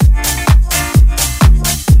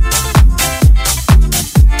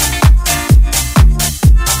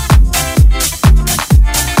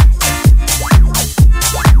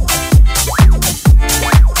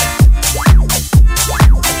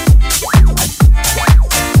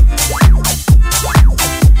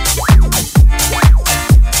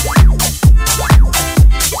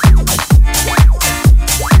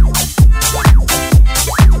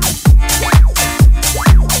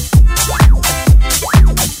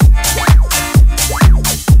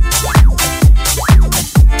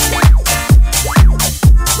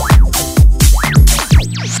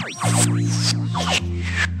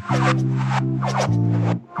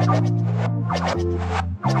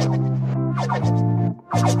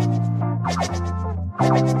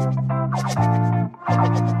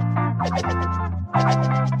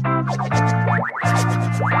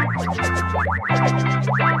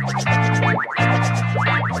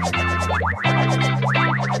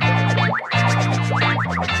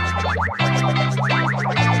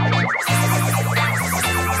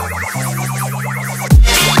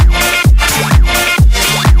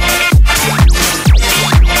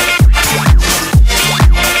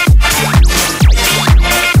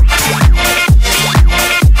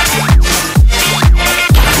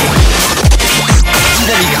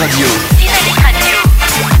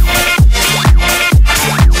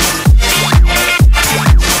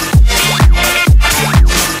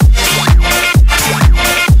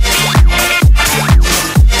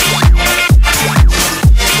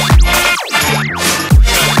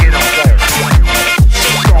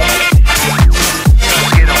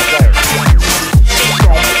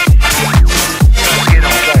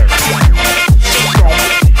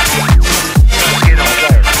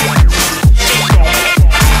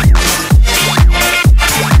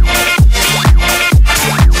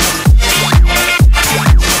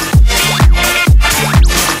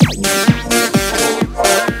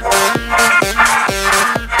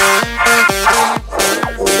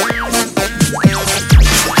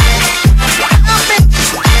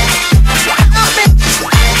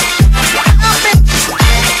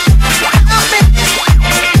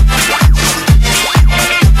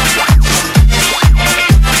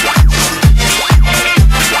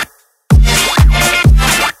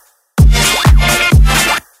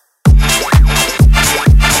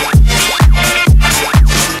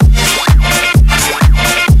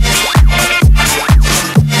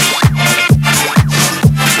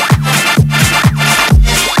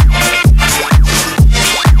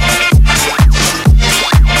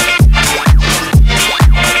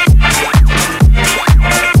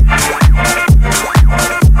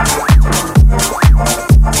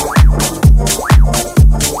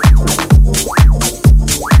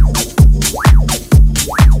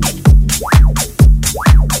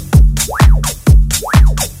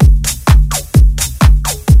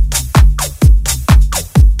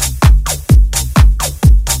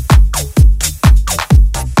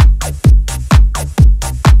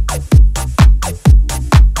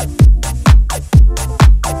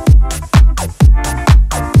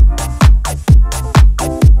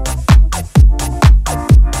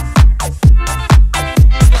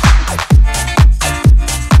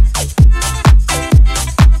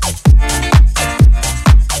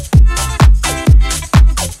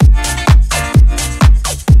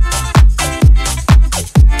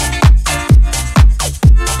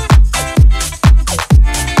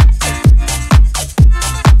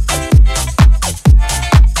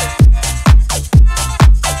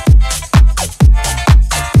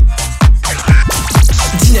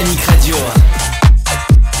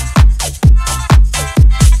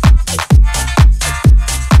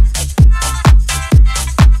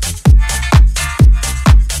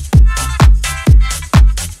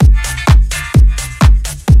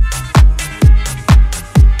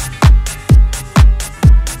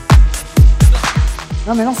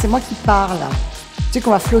 Non, mais non, c'est moi qui parle. Tu sais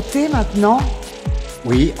qu'on va flotter maintenant.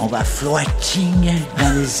 Oui, on va floating dans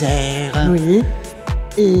les airs. Oui.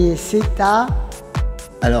 Et c'est à...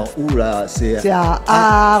 Alors, où là, c'est... C'est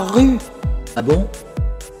à rue. Ah bon?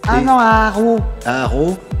 Ah non, à Haro. À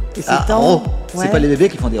Haro? Et c'est à en... Haro. Ouais. C'est pas les bébés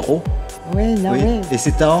qui font des ros? Oui, non, oui. Et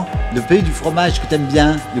c'est en le pays du fromage que t'aimes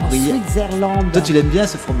bien, le gruyère. Switzerland. Toi, tu l'aimes bien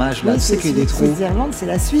ce fromage-là? Oui, Tu sais qu'il y a des trous. Switzerland, c'est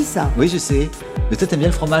la Suisse. Oui, je sais. Mais toi, t'aimes bien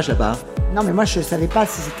le fromage là-bas? Non, mais moi, je savais pas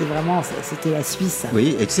si c'était vraiment... C'était la Suisse.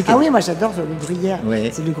 Oui, et tu sais Ah oui, moi, j'adore le gruyère. Oui.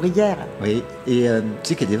 C'est le gruyère. Oui, et tu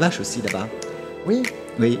sais qu'il y a des vaches aussi là-bas? Oui.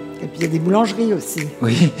 Oui. Et puis, il y a des boulangeries aussi.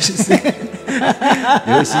 Oui, je sais.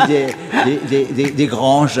 Il y a aussi des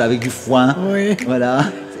granges avec du foin. Oui. Voilà.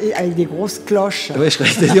 Et avec des grosses cloches. Oui, je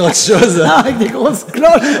croyais que c'était autre chose. Non, avec des grosses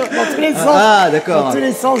cloches dans tous les sens. Ah, d'accord. Dans tous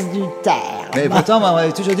les sens du terme. Mais pourtant, on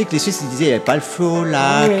m'avait toujours dit que les Suisses, ils disaient, il n'y avait pas le feu au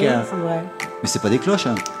lac. Oui, c'est vrai. Mais c'est pas des cloches,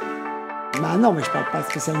 hein. Bah non, mais je parle pas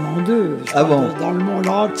spécialement d'eux. Je Ah parle bon? dans le monde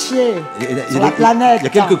entier. Sur la planète. Il y a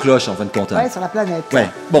quelques cloches, en fin de compte. Ouais, sur la planète. Ouais,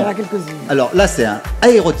 bon. Il y en a quelques-unes. Alors là, c'est un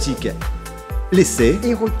aérotique laissé.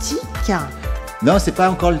 Érotique? Non, c'est pas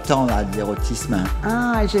encore le temps, là, de l'érotisme.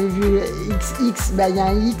 Ah, j'avais vu XX, bah il y a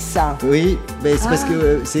un X. Oui, mais c'est parce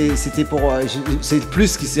que c'était pour... c'est le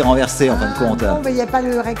plus qui s'est renversé, en fin de compte. Non, mais il n'y a pas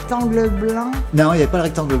le rectangle blanc. Non, il n'y avait pas le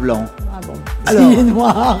rectangle blanc. Ah bon. Alors, il est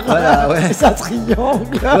noir. Voilà, ouais. C'est un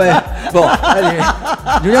triangle. Ouais, bon, allez.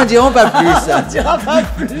 Nous n'en dirons pas plus. On dira pas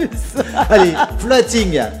plus. Allez,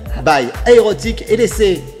 floating by aérotique et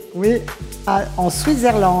laissé. Oui, en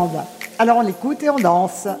Switzerland. Alors on l'écoute et on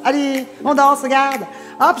danse. Allez, on danse, regarde.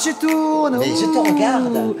 Hop, je tourne. Mais je te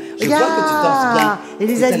regarde. Je vois que tu danses bien. Et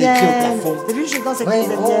les t'as les pieds au aliens. plafond. T'as vu, je danse avec Ouais,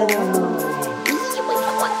 les aliens.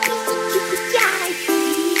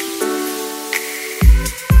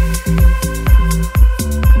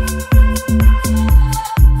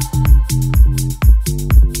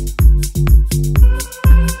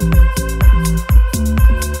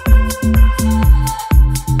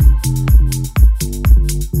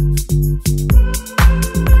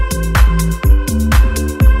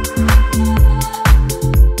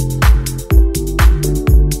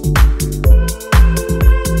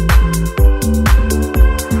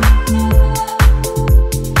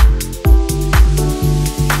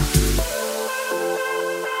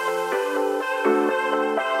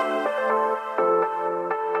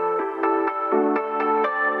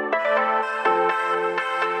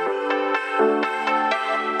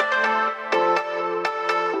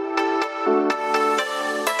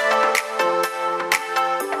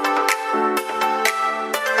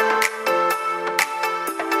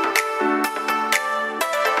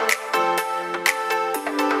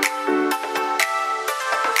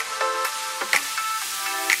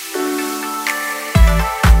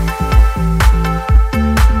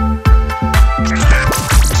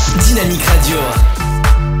 Dynamique Radio.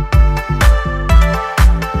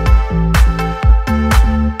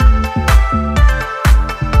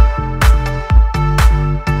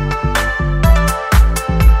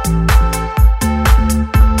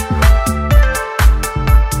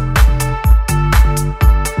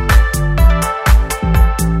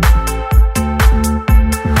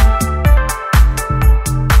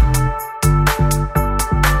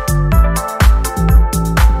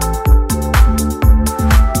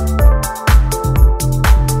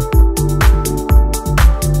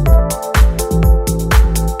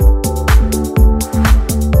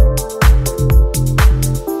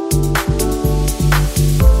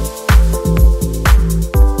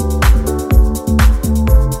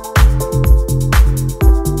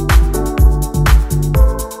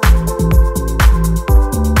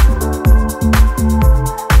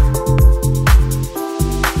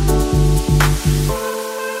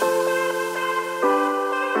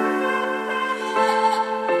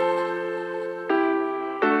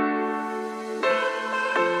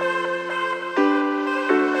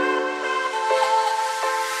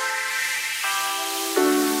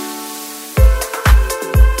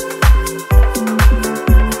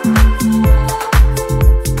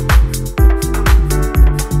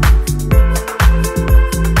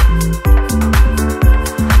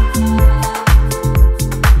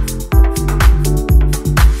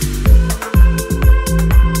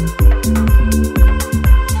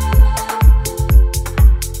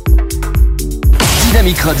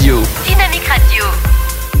 Dynamique Radio. Dynamique Radio.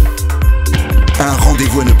 Un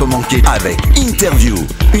rendez-vous à ne pas manquer avec Interview.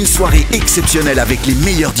 Une soirée exceptionnelle avec les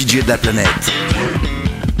meilleurs DJ de la planète.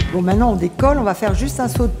 Bon, maintenant on décolle, on va faire juste un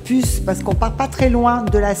saut de puce parce qu'on part pas très loin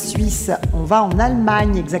de la Suisse. On va en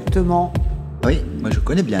Allemagne exactement. Oui, moi je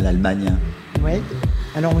connais bien l'Allemagne. Oui.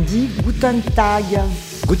 Alors on dit Guten Tag.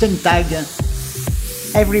 Guten Tag.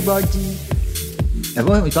 everybody. Ah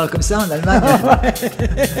bon, il parle comme ça en Allemagne.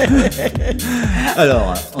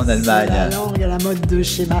 Alors, en Allemagne. C'est la langue à la mode de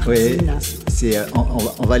chez Martine. Oui,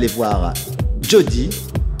 on va aller voir Jody.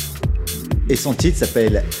 Et son titre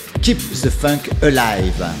s'appelle Keep the Funk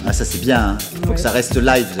Alive. Ah, ça c'est bien, hein. Faut que ça reste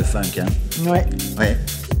live, the funk. Hein. Ouais. Ouais.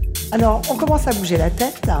 Alors, on commence à bouger la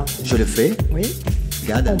tête. Je le fais. Oui.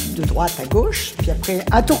 Regarde. De droite à gauche, puis après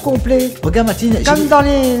un tour complet. Regarde Martine. Comme dans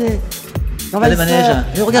les manèges.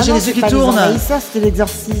 Et regarde, j'ai les yeux qui tournent. Les Envahisseurs, c'était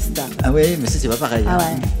l'exorciste. Ah oui, mais ça c'est pas pareil. Ah hein.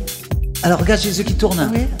 ouais. Alors regarde, j'ai les yeux qui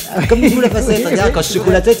tournent. Oui. Comme vous la facette. Oui, Regarde, oui, quand je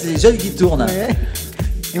secoue la tête, c'est les yeux qui tournent. Oui.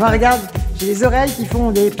 Et moi, regarde, j'ai les oreilles qui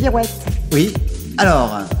font des pirouettes. Oui.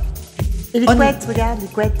 Alors. Et les couettes, regarde, les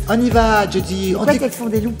couettes. On y va, Jody. Les couettes, elles font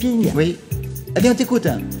des loopings. Oui. Allez, on t'écoute.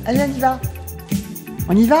 Allez, on y va.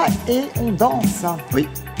 On y va et on danse. Oui.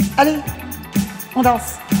 Allez, on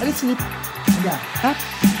danse. Allez, Philippe. Regarde. Hein?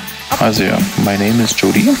 Hi there, my name is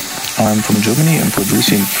Jody. I'm from Germany and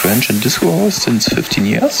producing French and disco house since 15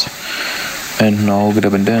 years. And now get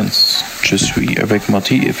up and dance. Je suis avec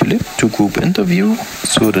Marty et Philippe du groupe Interview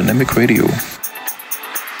sur Dynamic Radio.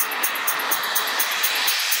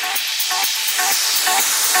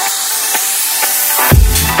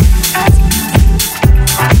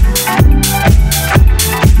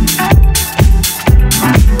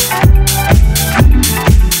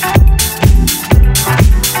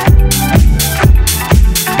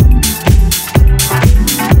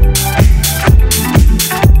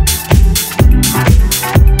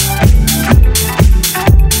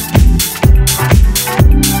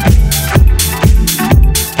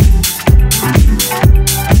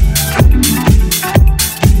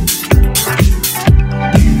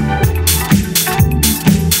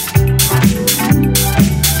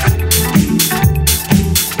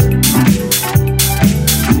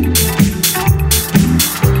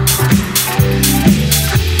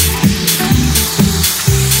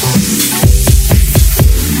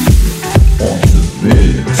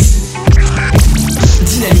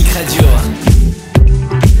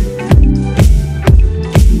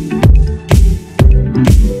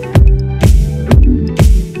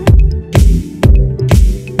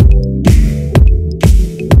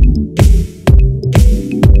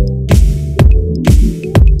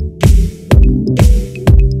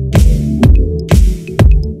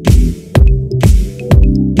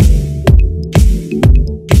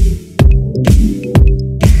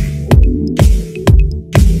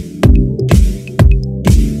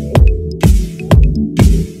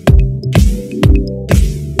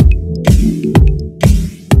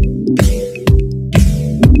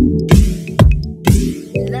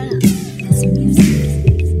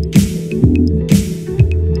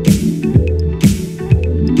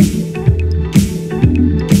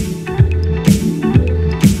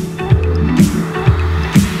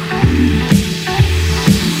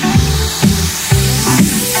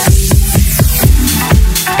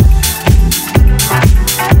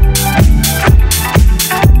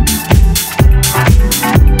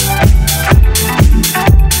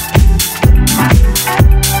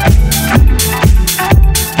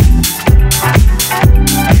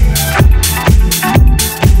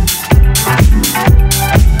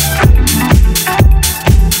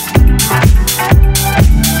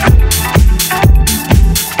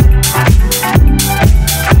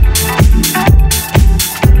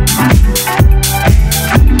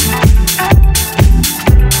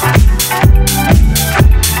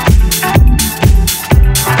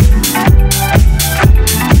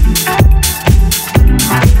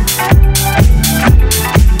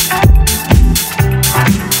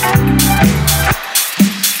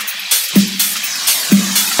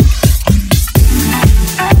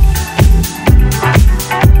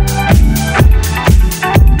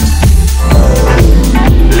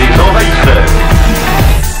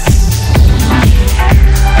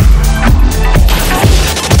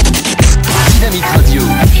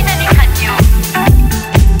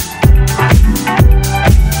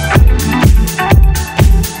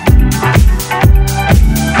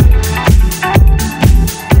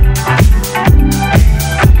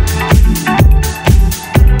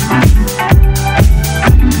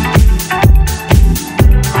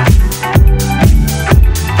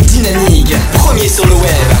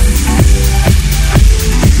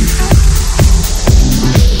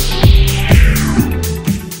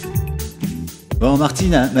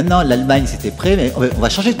 Martine, maintenant l'Allemagne c'était prêt, mais on va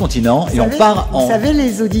changer de continent et on part en... Vous savez,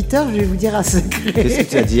 les auditeurs, je vais vous dire un secret. Qu'est-ce que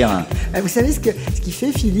tu vas dire? Vous savez ce qu'il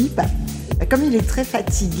fait, Philippe? Comme il est très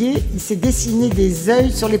fatigué, il s'est dessiné des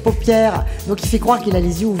yeux sur les paupières. Donc il fait croire qu'il a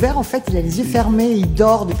les yeux ouverts, en fait il a les yeux fermés, il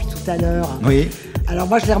dort depuis tout à l'heure. Oui. Alors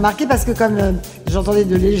moi je l'ai remarqué parce que comme j'entendais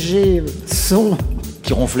de légers sons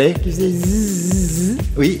Qui ronflait. qui faisaient zzz.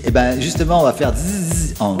 Oui, et ben justement, on va faire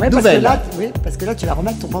zzz en Ouais, nouvelle. parce que là tu vas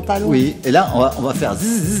remettre ton pantalon. Oui, et là, on va faire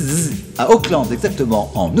zzz à Auckland,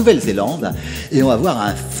 exactement, en Nouvelle-Zélande. Et on va voir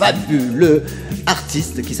un fabuleux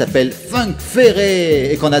artiste qui s'appelle Funk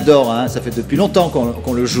Ferré et qu'on adore, hein, ça fait depuis longtemps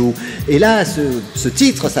qu'on le joue. Et là, ce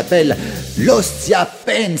titre s'appelle L'Ostia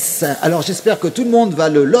Pence. Alors j'espère que tout le monde va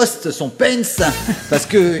le lost son pence parce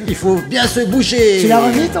qu'il faut bien se bouger. Tu l'as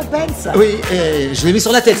remis ton pence? Oui, et je l'ai mis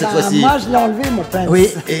sur la tête cette fois-ci. Moi je l'ai enlevé mon pence. Oui,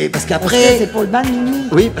 et parce Parce que qu'après... c'est pour le bain de minuit.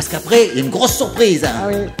 Oui, parce qu'après, il y a une grosse surprise. Ah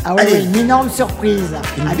oui, Allez. une énorme surprise.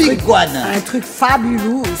 Une big one. Un truc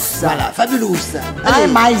fabulous. Voilà, fabulous. Allez,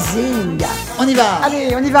 Amazing. on y va.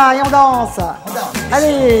 Allez, on y va et on danse.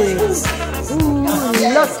 Allez. Ouh,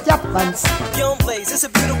 l'Ostia Pence.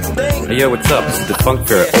 Hey yo, what's up? This is the Funk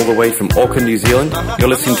Fair all the way from Auckland, New Zealand. You're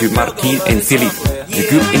listening to Martin and Philippe, the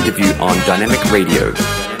group interview on Dynamic Radio.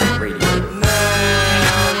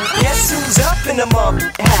 Guess who's up in the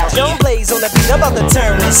mother house? Young Blaze on the beat, I'm about to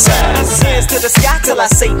turn this sound. Hands to the sky till I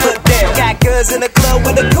say put down. Got girls in the club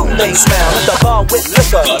with a Kool-Aid smell. At the bar with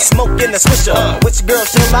liquor, smoking the swisher. Which girl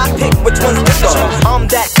shall I pick? Which one's thicker? I'm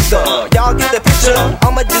that nigga. Y'all get the picture?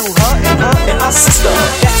 I'ma do her and her sister.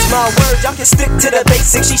 That's my word, y'all can stick to the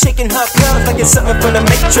basics. She shaking her curves like it's something from the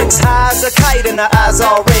Matrix. High as a kite and her eyes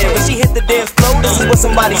all red. When she hit the dance floor, this is what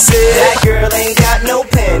somebody said. That girl ain't got no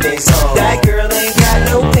panties on. That girl ain't got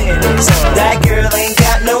no panties on. That girl ain't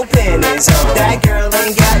got no panties on. That girl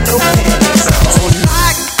ain't got no panties on. So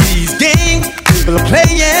like these games people are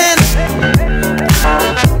playing.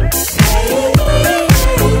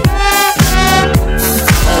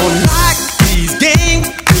 Like these games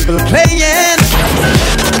people are playing.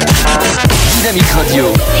 Dynamic Radio.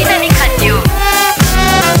 Dynamic Radio.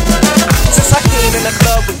 Since I came in the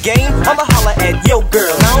club with game, I'ma holler at yo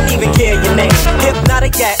girl, I don't even care your name.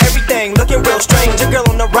 Hypnotic, got everything looking real strange. A girl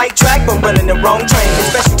on the right track, but running the wrong train.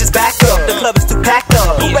 Especially just back up, the club is too packed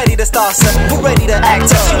up. Who ready to start something? Who ready to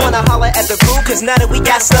act up? She wanna holler at the crew, cause now that we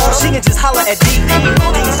got stuff, she can just holler at D.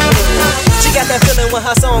 She got that feeling when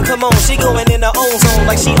her song come on. She going in her own zone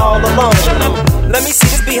like she all alone. Let me see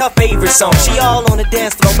this be her favorite song. She all on the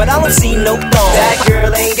dance floor, but I don't see no thong. That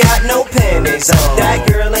girl ain't got no panties on. That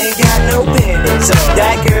girl ain't got no panties on.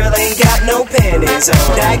 That girl ain't got no panties on.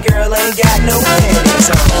 That girl ain't got no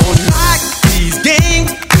panties on. Like these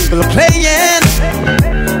games people are playing.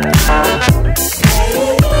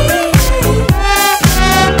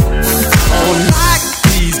 Like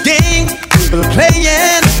these games people are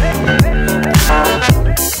playing.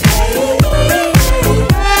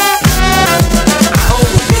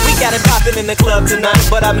 Got it poppin' in the club tonight,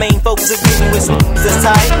 but our main focus is getting with some this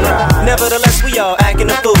tight. Nevertheless, we all acting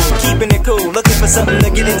a fool, keeping it cool, looking for something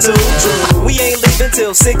to get into. We ain't leaving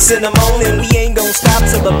till 6 in the morning. We ain't gon' stop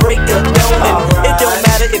till the break of dawn. And it don't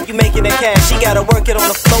matter if you making that cash, you gotta work it on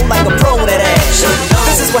the floor like a pro that ass.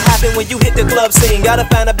 This is what happen when you hit the club scene. Gotta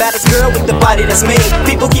find the baddest girl with the body that's mean.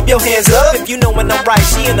 People keep your hands up if you know when I'm right.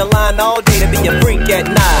 She in the line all day to be a freak at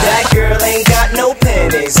night. That girl ain't got no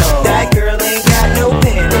panties on. That girl ain't got no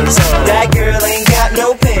panties on. That girl ain't got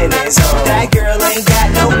no panties on. That girl ain't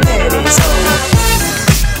got no panties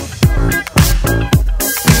on.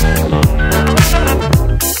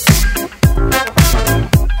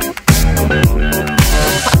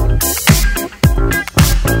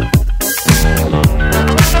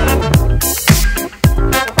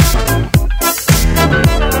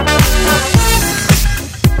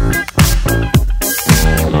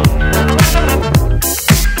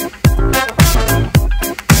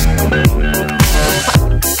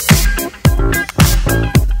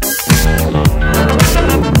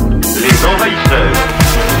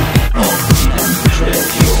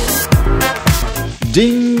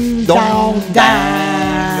 Ding dong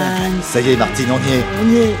dang. Ça y est, Martine, on y est. On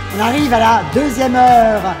y est. On arrive à la deuxième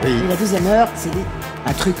heure. Oui. Et la deuxième heure, c'est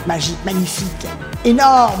un truc magique, magnifique,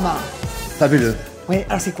 énorme. Fabuleux. Oui,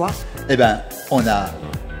 alors c'est quoi? Eh ben, on a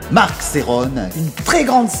Marc CERRONE, Une très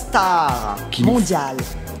grande star mondiale.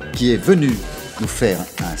 qui est venu nous faire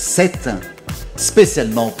un set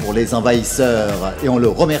spécialement pour les envahisseurs. Et on le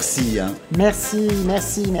remercie. Hein. Merci,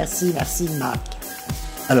 merci, merci, merci, Marc.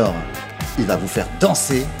 Alors, il va vous faire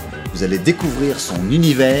danser, vous allez découvrir son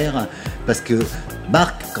univers, parce que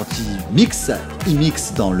Marc, quand il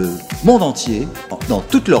mixe dans le monde entier, dans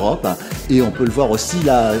toute l'Europe, et on peut le voir aussi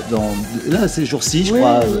là ces jours-ci, je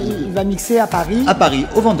crois. Il va mixer à Paris. À Paris,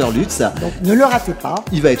 au Vanderlutz. Donc ne le ratez pas.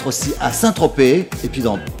 Il va être aussi à Saint-Tropez, et puis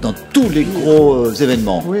dans tous les gros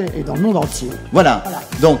événements. Oui, et dans le monde entier. Voilà.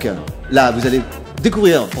 Donc là, vous allez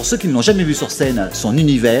découvrir, pour ceux qui ne l'ont jamais vu sur scène, son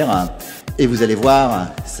univers. Et vous allez voir,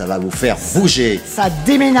 ça va vous faire bouger. Ça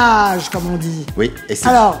déménage, comme on dit. Oui, et c'est...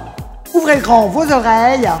 Alors, ouvrez grand vos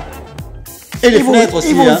oreilles. Et les fenêtres aussi,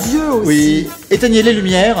 et vos hein. yeux aussi. Oui, éteignez les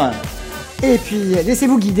lumières. Et puis,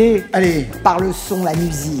 laissez-vous guider. Allez. Par le son, la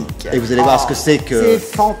musique. Et vous allez voir ce que c'est que... C'est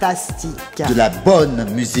fantastique. De la bonne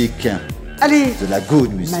musique. Allez. De la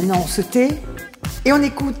good musique. Maintenant, on se tait et on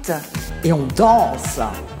écoute. Et on danse.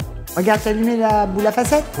 Regarde, t'as allumé la boule à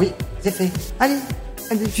facettes? Oui, c'est fait. Allez,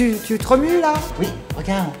 tu te remues là? Oui,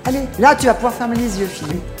 regarde. Allez, là tu vas pouvoir fermer les yeux, fille.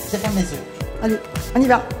 Oui, je ferme les yeux. Allez, on y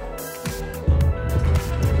va.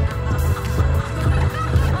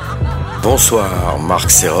 Bonsoir,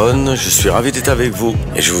 Marc CERRONE, je suis ravi d'être avec vous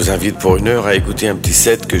et je vous invite pour 1 heure à écouter un petit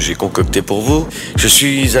set que j'ai concocté pour vous. Je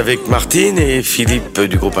suis avec Martine et Philippe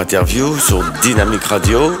du groupe Interview sur Dynamic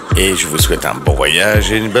Radio et je vous souhaite un bon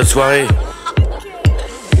voyage et une bonne soirée.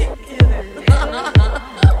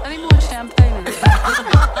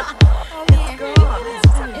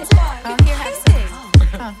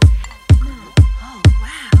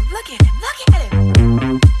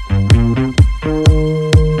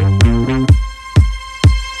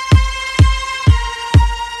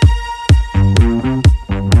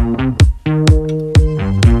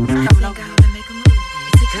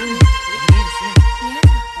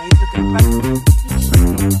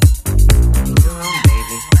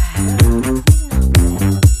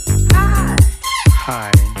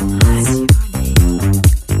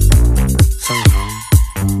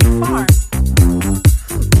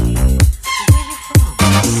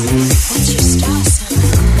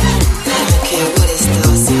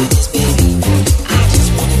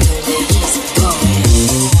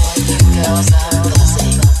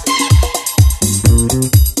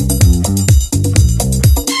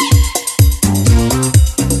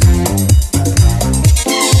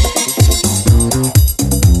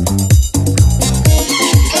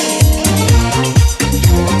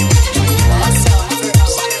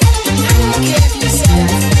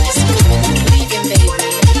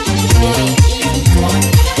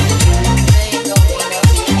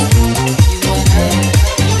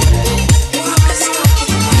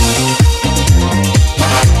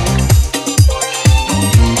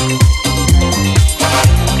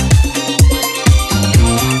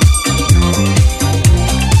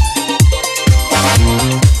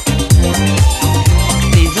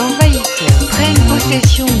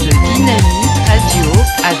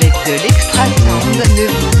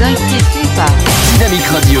 Dynamic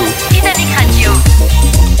Radio. Dynamic Radio.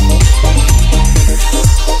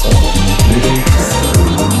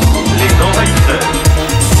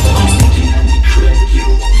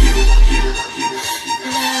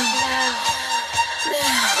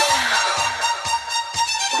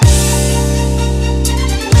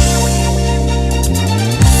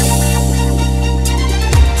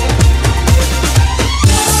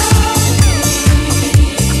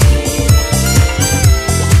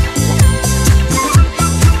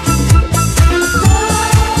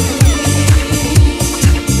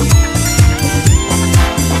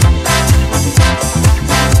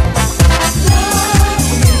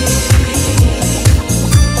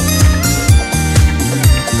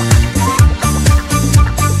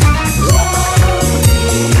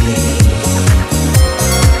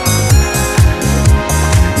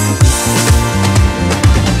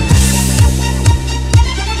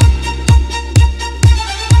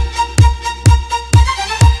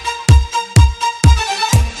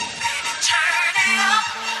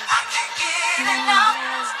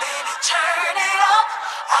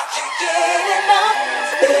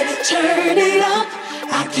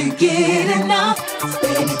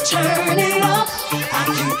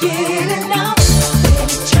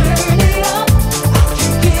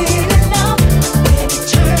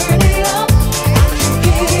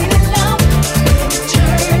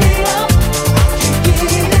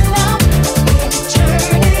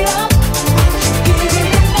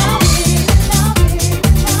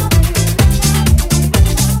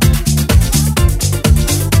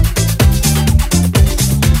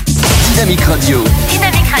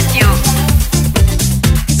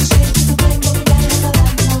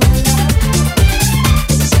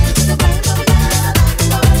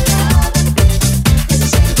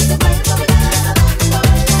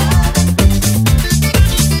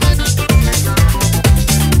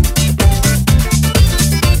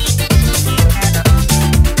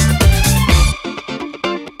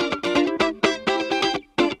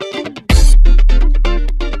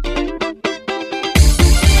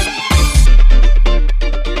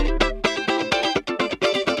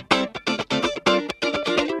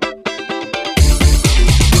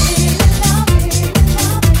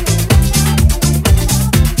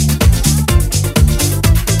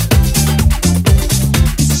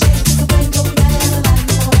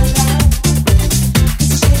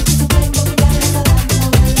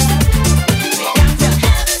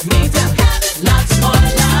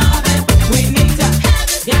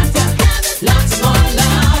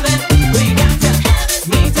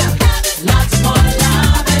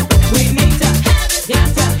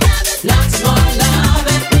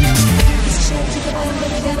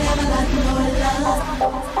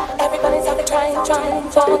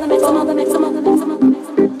 for the maximum, the maximum, the maximum.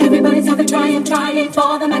 Everybody's out there trying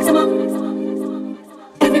for the maximum.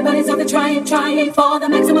 Everybody's out there trying for the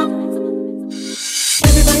maximum.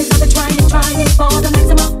 Everybody's out there trying for the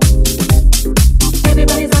maximum.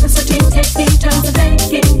 Everybody's out there searching, taking turns and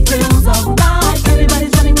taking thrills of life.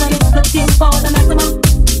 Everybody's running, looking for the maximum.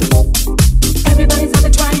 Everybody's out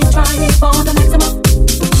there trying for the maximum.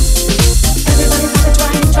 Everybody's out there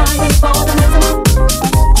trying for the maximum.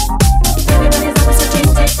 Everybody's out there searching,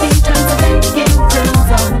 taking turns and taking thrills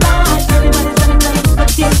of life. Everybody's running,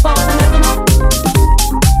 looking for the maximum.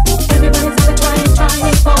 Everybody's out there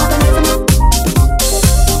trying for the maximum.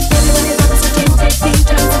 Everybody's out there searching, taking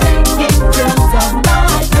turns and taking thrills of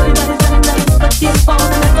life. Everybody's running, looking for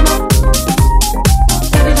the maximum.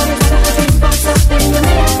 Everybody's searching for something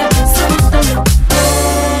unique, something new.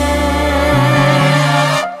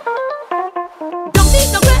 Don't need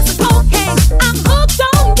no glass of cocaine, I'm hooked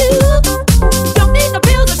on you. Don't need no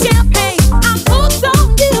pills of champagne, I'm hooked on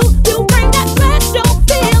you. You bring that special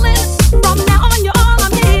feeling. From now on, you're all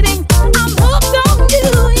I'm needing. I'm hooked on you,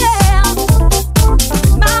 yeah.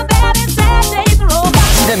 My bad and sad days are over.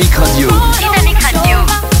 Dynamique Radio. Dynamique Radio.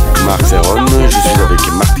 Marc CERRONE, je suis avec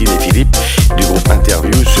Martine et Philippe du groupe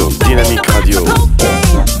Interview sur Dynamique Radio.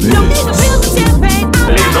 Les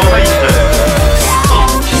Envahisseurs.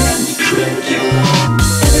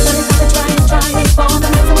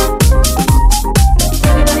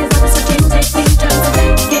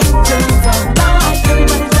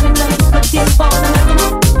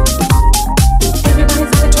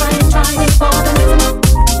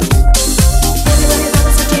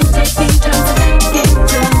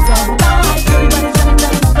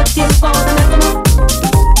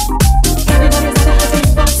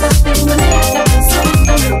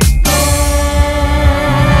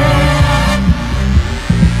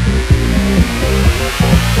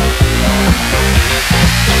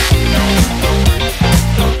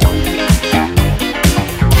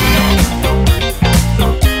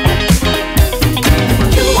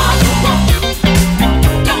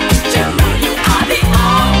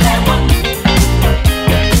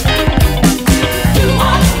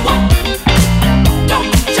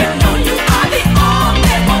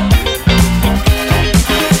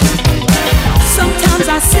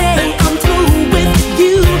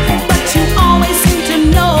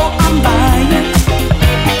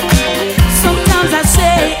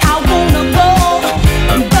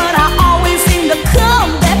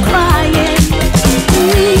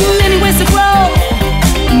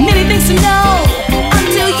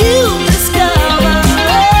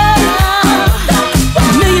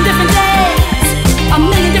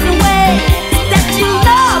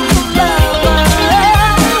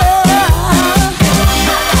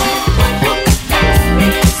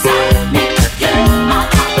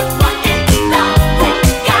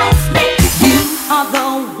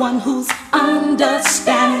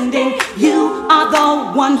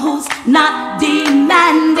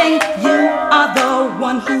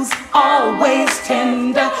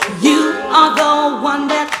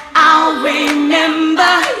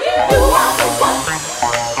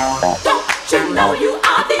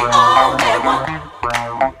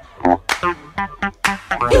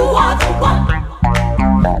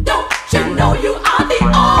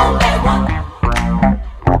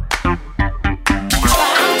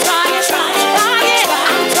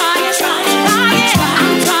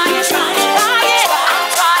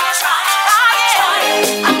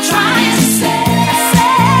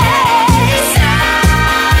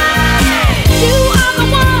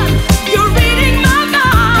 You're reading my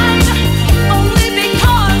mind only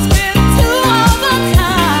because we're two.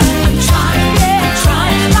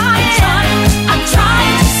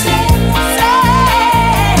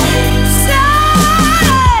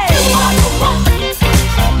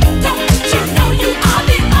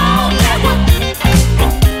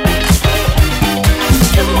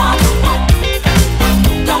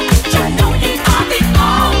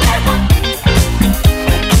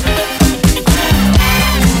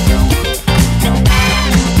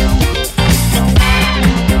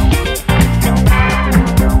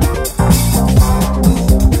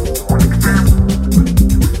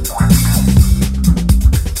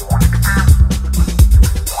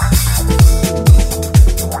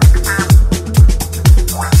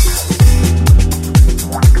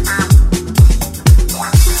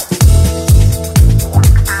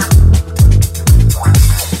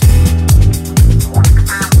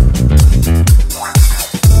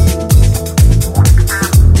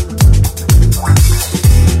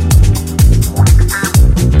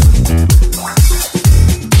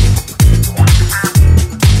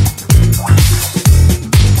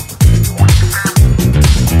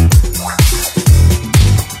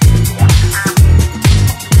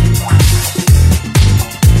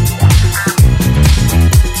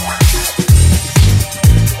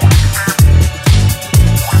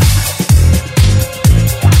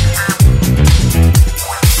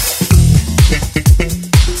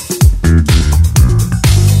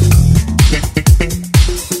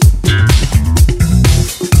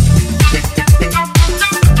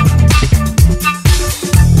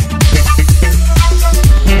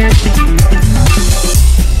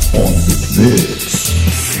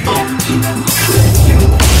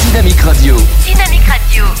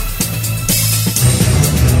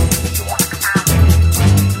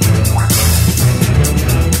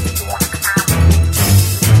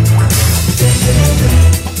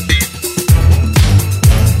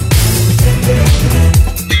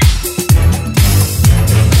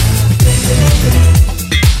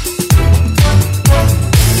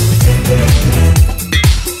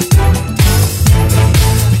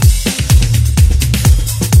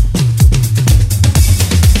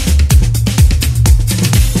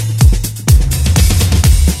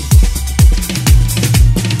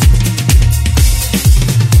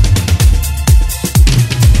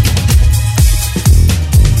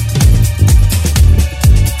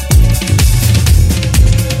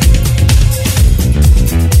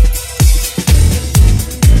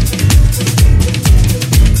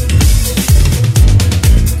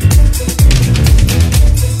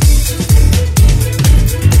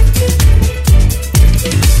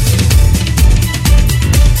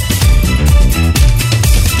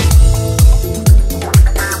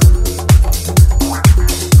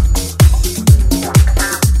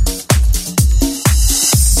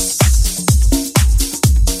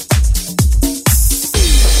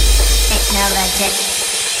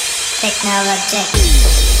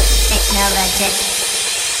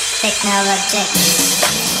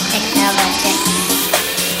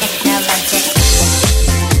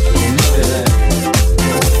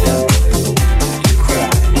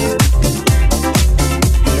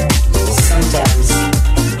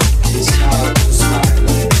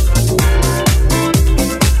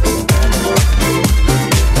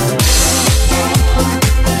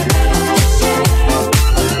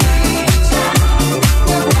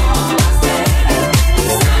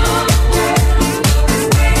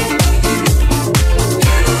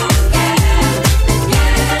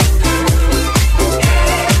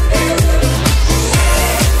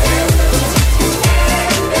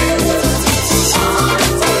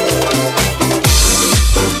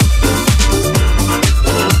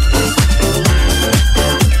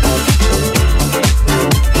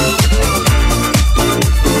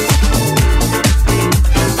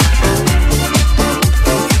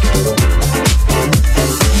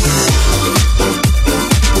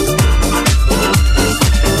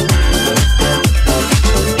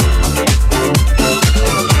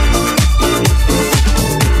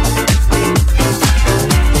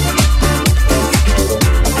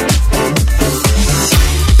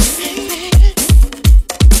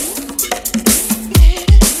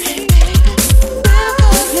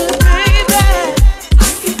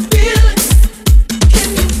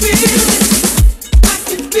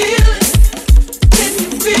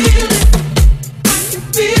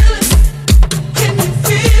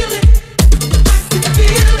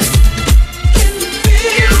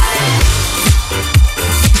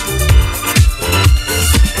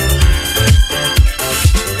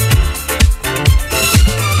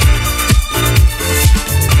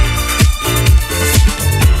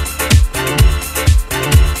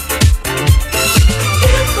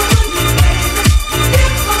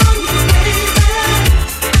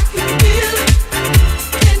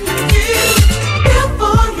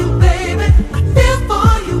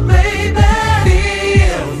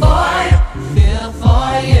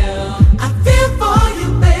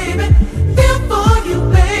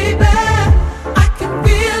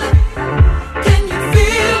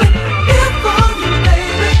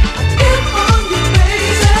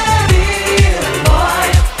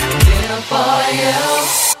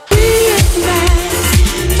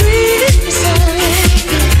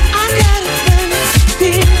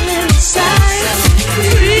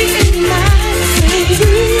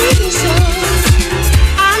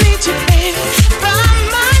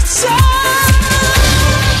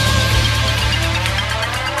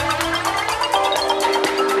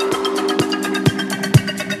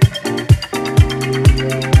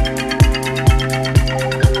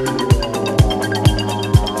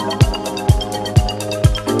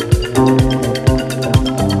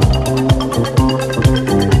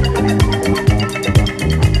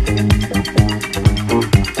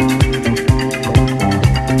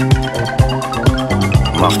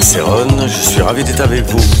 Marc CERRONE, je suis ravi d'être avec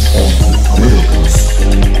vous.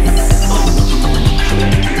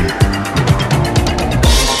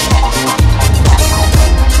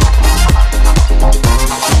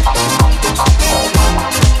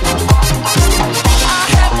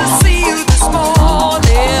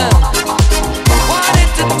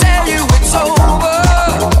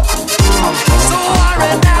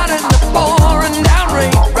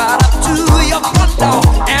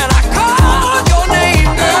 And I called your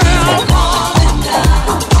name, girl.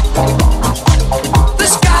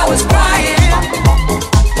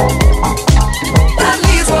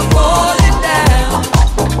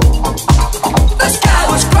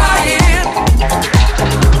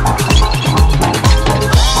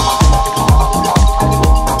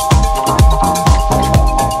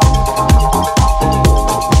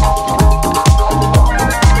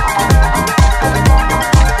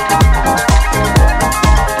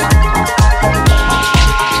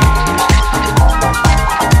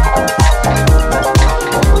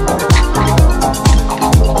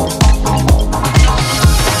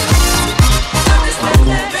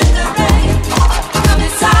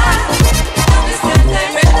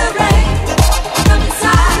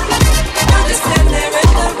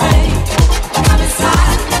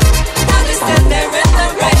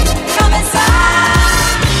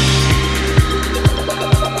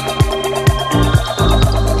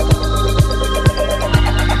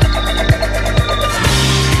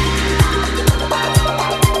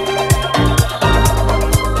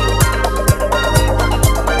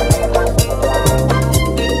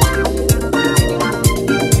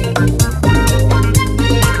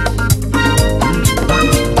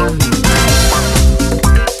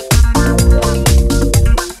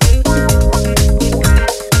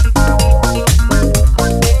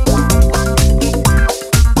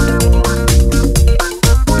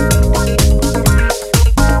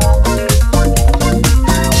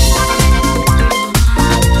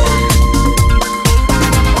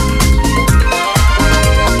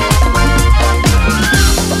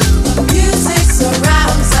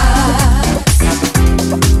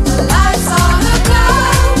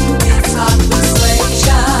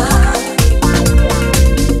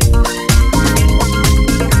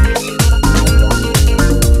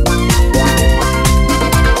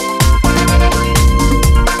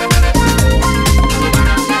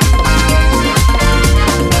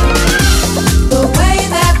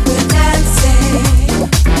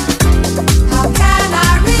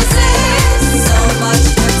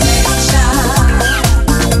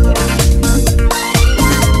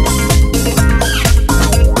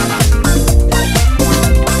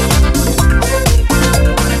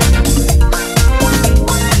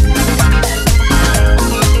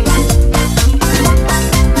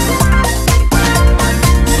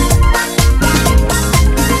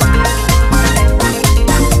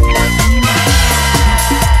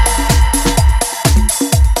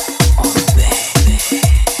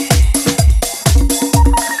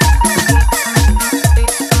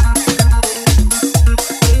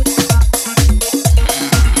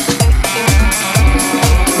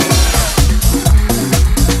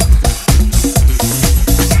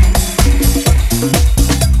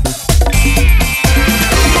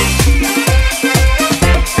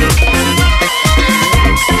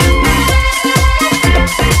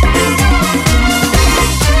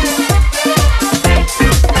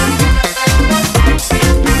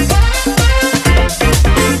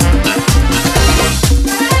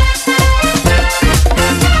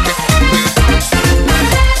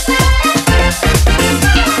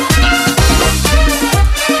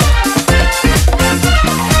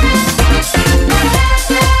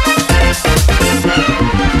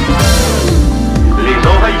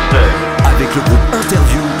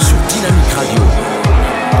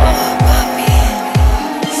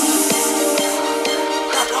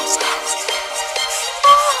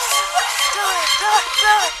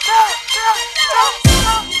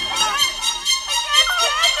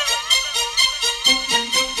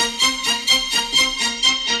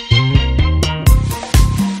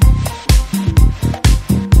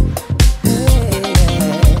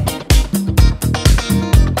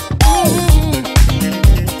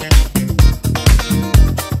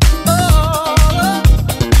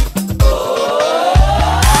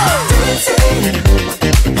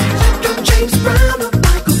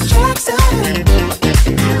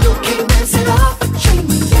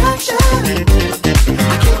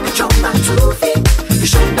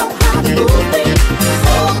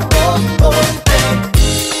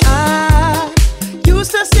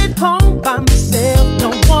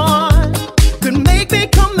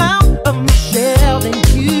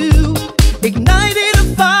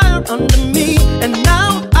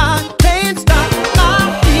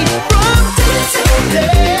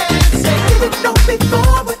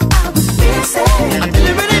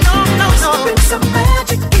 Some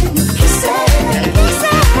magic in your kisses.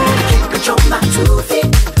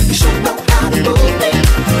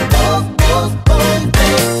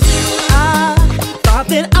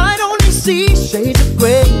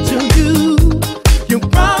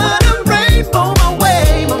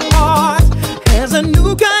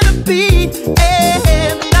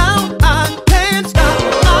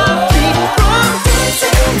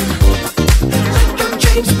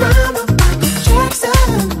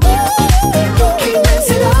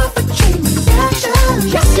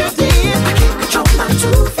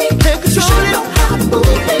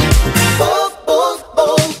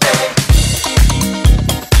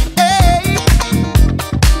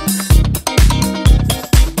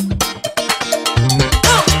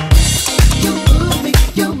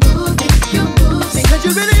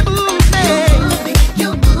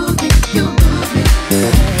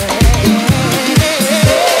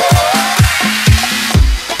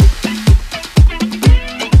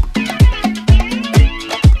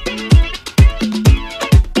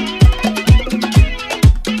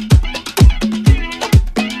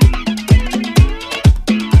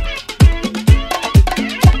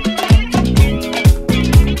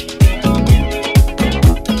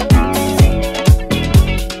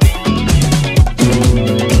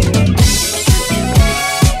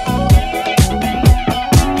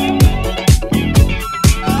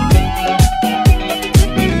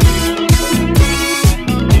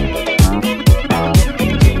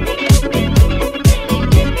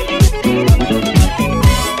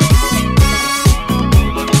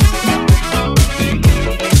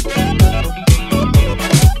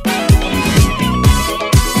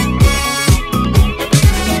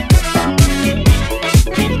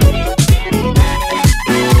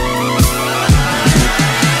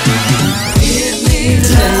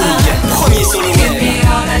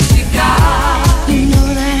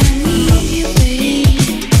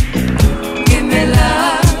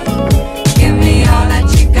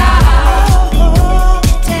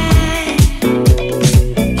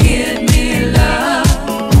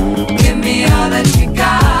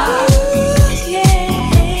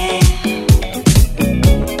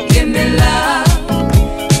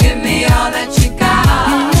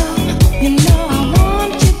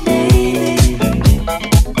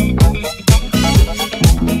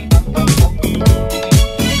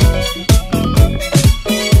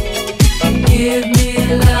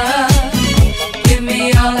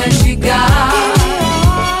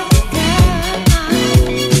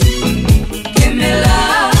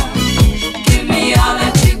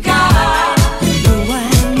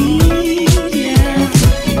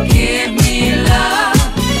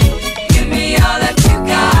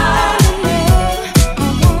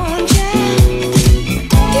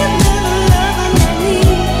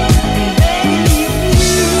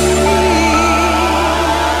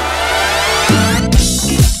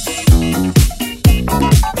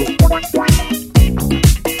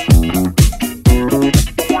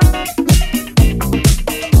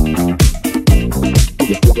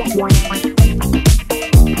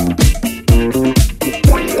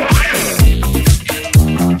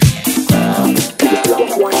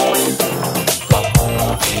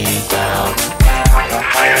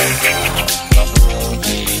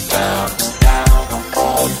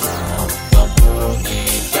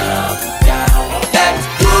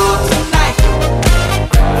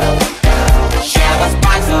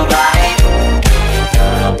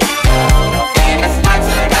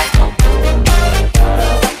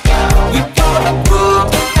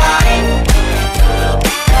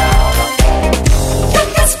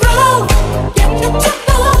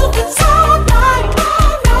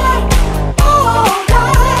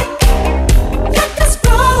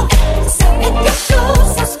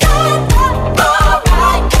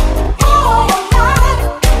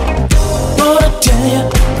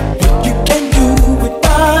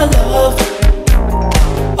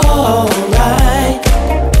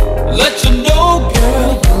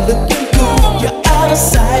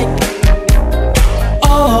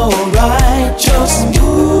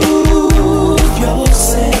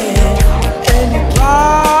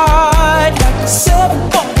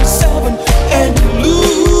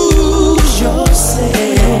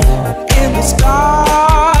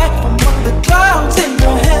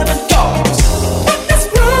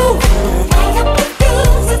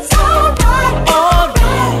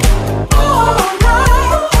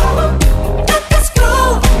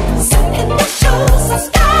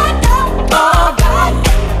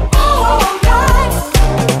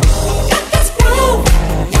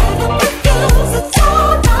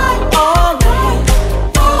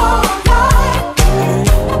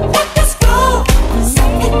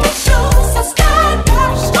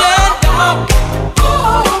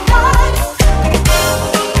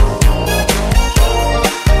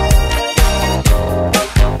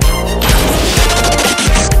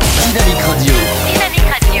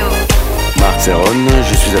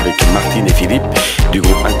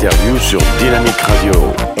 Interview sur Dynamic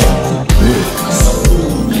Radio.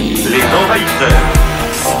 Les Envahisseurs.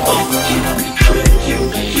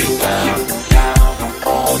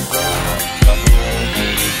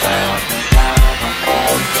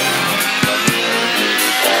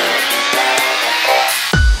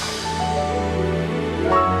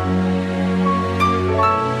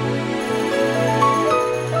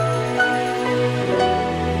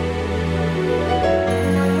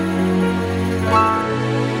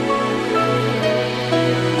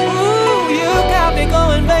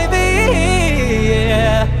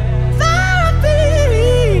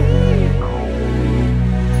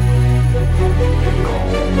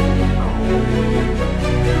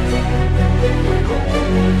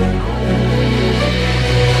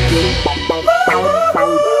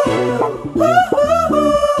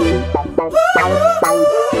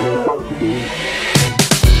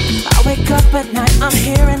 At night I'm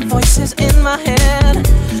hearing voices in my head.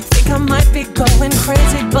 Think I might be going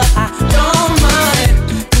crazy, but I don't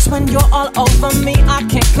mind. Cause when you're all over me, I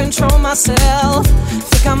can't control myself.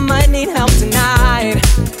 Think I might need help tonight.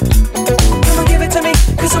 Come on, give it to me,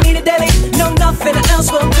 cause I need it daily. No, nothing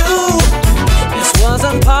else will do. This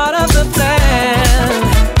wasn't part of the plan.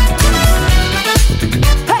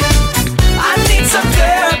 Hey, I need some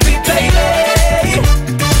therapy, baby.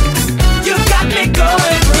 You got me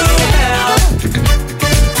going through hell.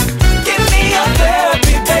 Give me a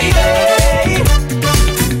therapy, baby.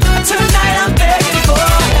 Tonight I'm begging for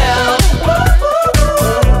help.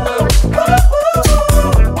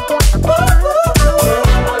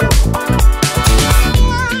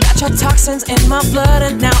 Got your toxins in my blood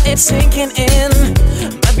and now it's sinking in.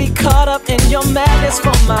 Might be caught up in your madness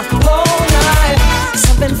for my whole night.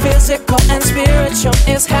 Something physical and spiritual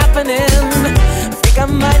is happening. Think I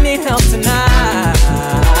might need help tonight.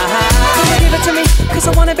 Give it to me, cause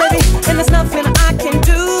I want it, baby. And there's nothing I can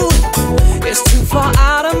do. It's too far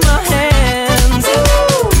out of my hands.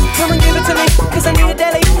 Come and give it to me, cause I need it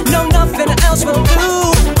daily. No, nothing else will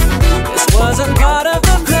do. This wasn't part of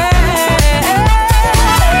the plan.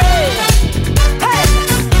 Hey,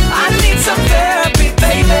 I need some therapy,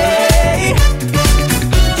 baby.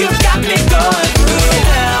 You got me going through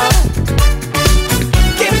hell.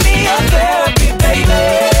 Give me a therapy,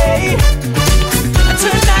 baby.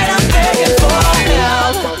 Tonight I'm begging for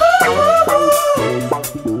help.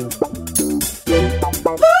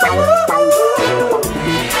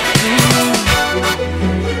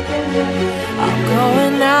 I'm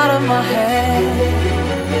going out of my head.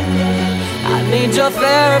 I need your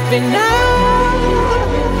therapy now.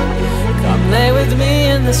 Come lay with me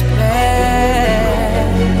in this bed.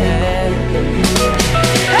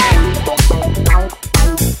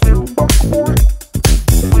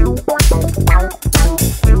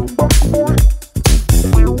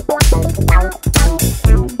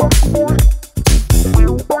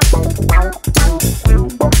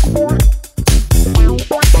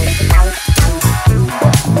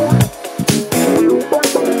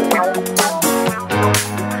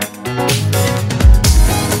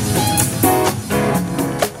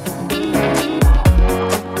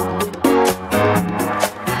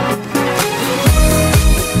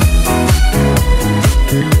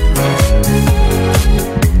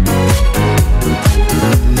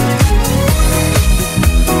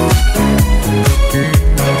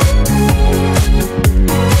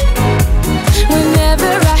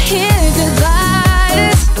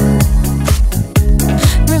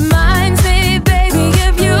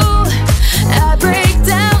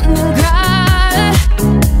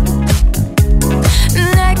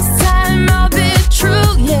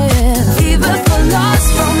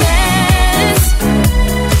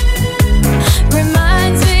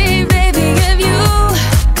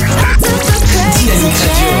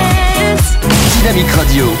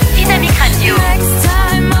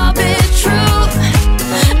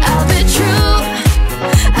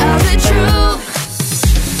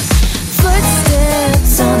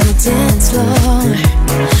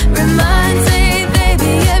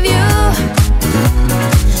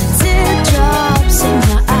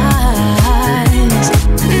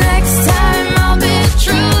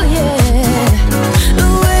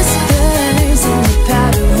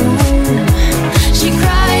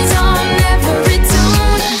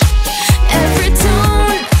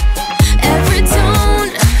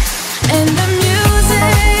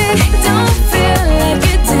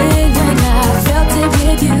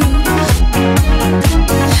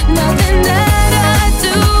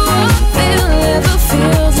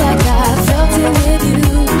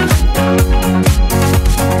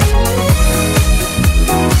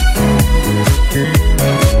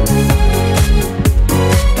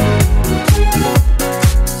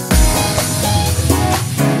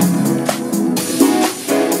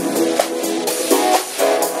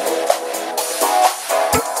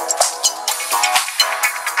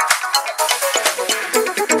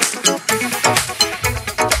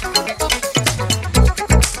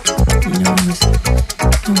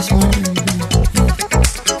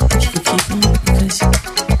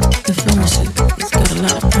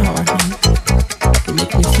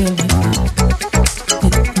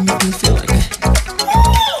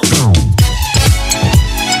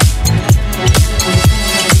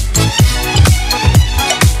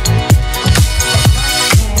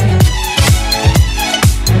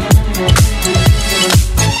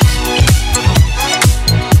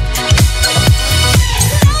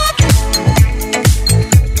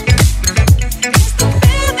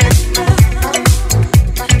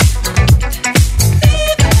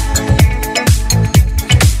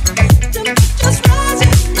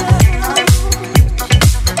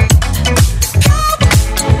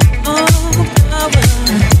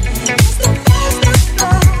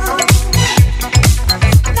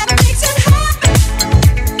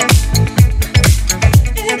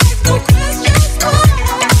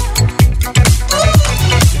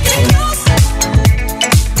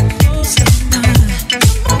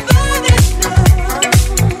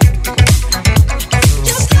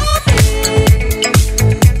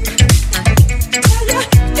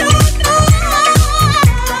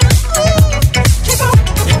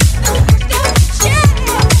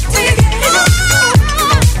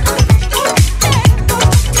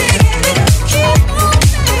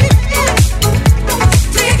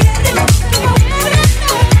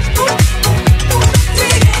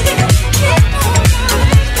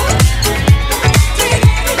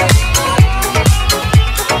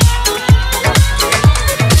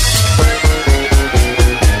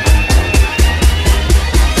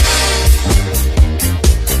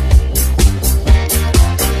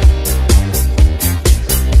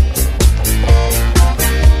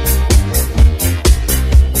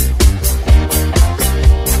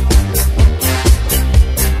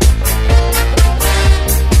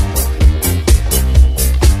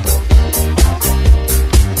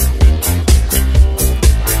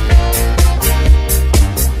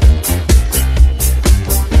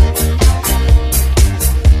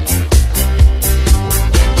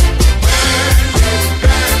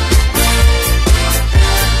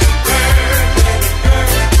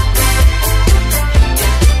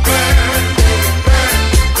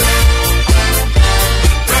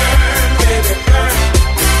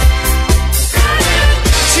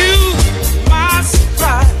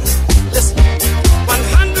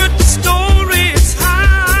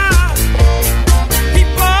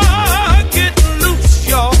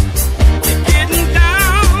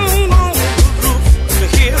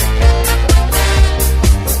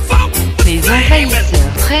 Envahisseurs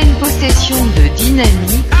prennent possession de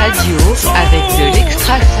Dynamique Radio avec de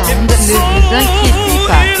l'extra sound. Ne vous inquiétez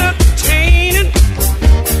pas.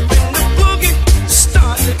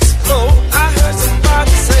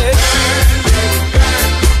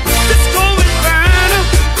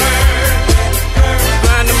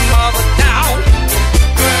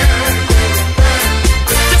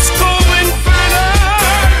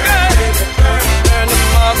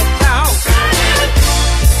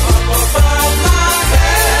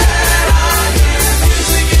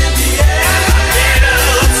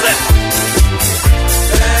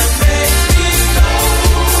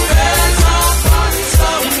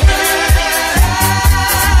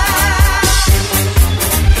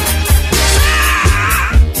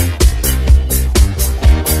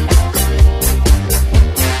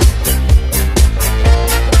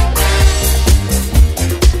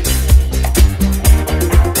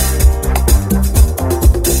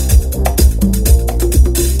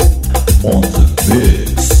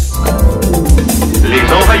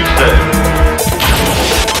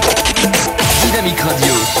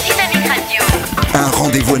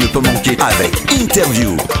 Avec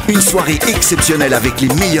Interview, une soirée exceptionnelle avec les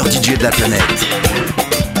meilleurs DJ de la planète.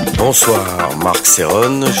 Bonsoir, Marc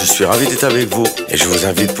CERRONE, je suis ravi d'être avec vous et je vous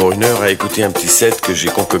invite pour 1 heure à écouter un petit set que j'ai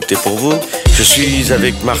concocté pour vous. Je suis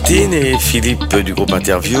avec Martine et Philippe du groupe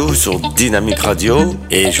Interview sur Dynamique Radio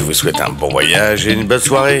et je vous souhaite un bon voyage et une belle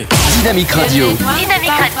soirée. Dynamique Radio. Dynamique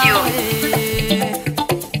Radio.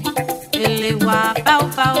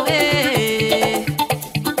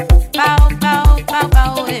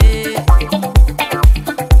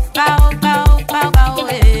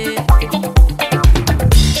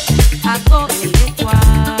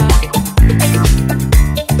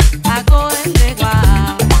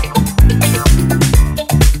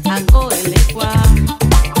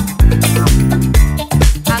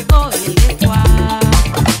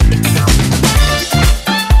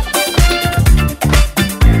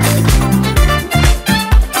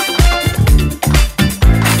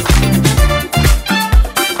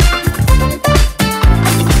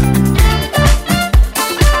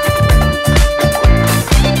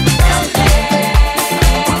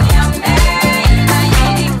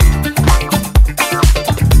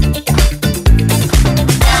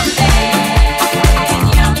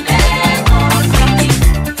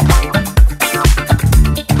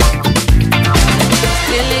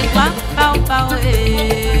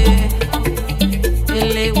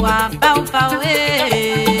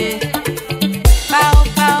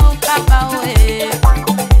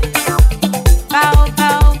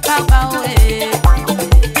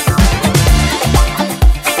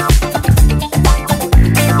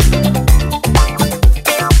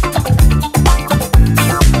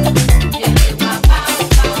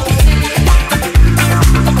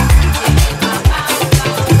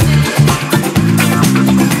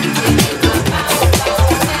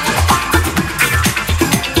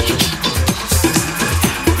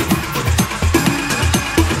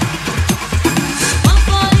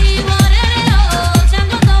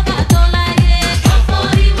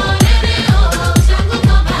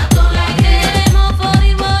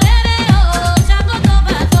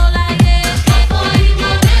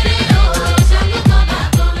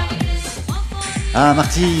 Ah,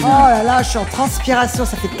 Martine. Oh là là, je suis en transpiration.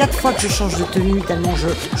 Ça fait 4 fois que je change de tenue tellement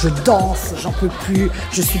je danse, j'en peux plus.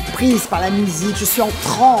 Je suis prise par la musique, je suis en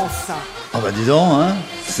transe. Oh bah dis donc, hein,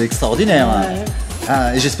 c'est extraordinaire. Ouais.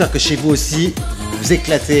 Ah, et j'espère que chez vous aussi, vous vous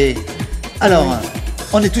éclatez. Alors,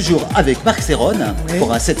 on est toujours avec Marc CERRONE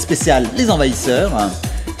pour un set spécial Les Envahisseurs.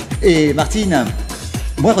 Et Martine,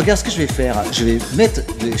 moi regarde ce que je vais faire. Je vais mettre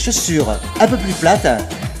les chaussures un peu plus plates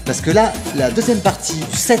parce que là, la deuxième partie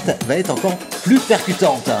du set va être encore plus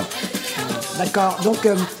percutante. D'accord, donc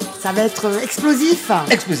ça va être explosif.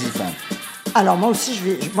 Explosif. Alors moi aussi,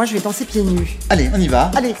 je vais danser pieds nus. Allez, on y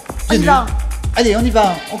va. Allez, on y va. Allez, on y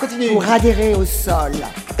va, on continue. Pour adhérer au sol.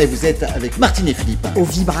 Et vous êtes avec Martine et Philippe. Aux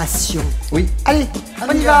vibrations. Oui. Allez,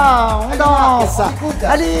 on y va, on danse.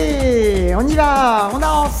 Allez, on y va, on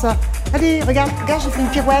danse. Allez, regarde, j'ai fait une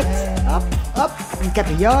pirouette. Hop, hop, une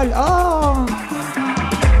capriole. Oh.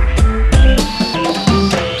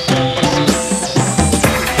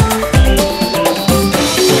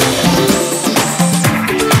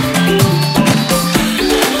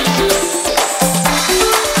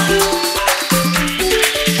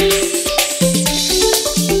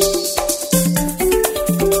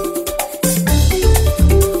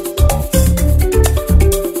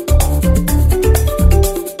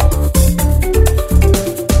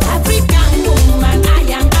 African woman,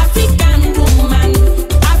 I am African woman.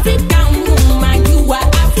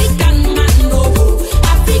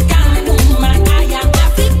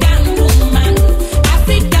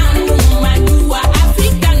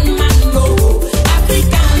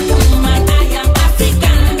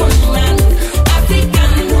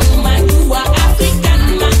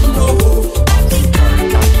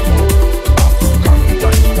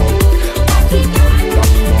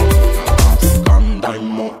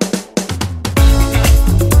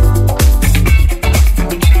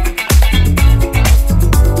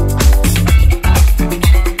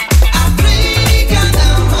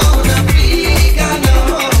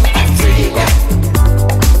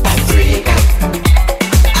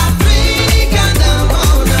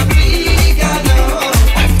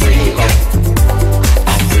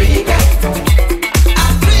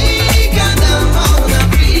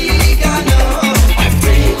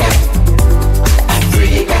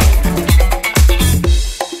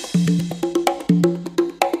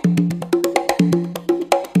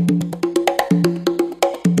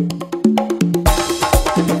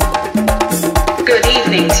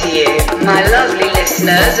 evening to you, my lovely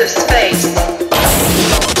listeners of space.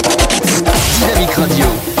 Dynamique Radio.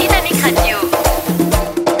 Dynamique Radio.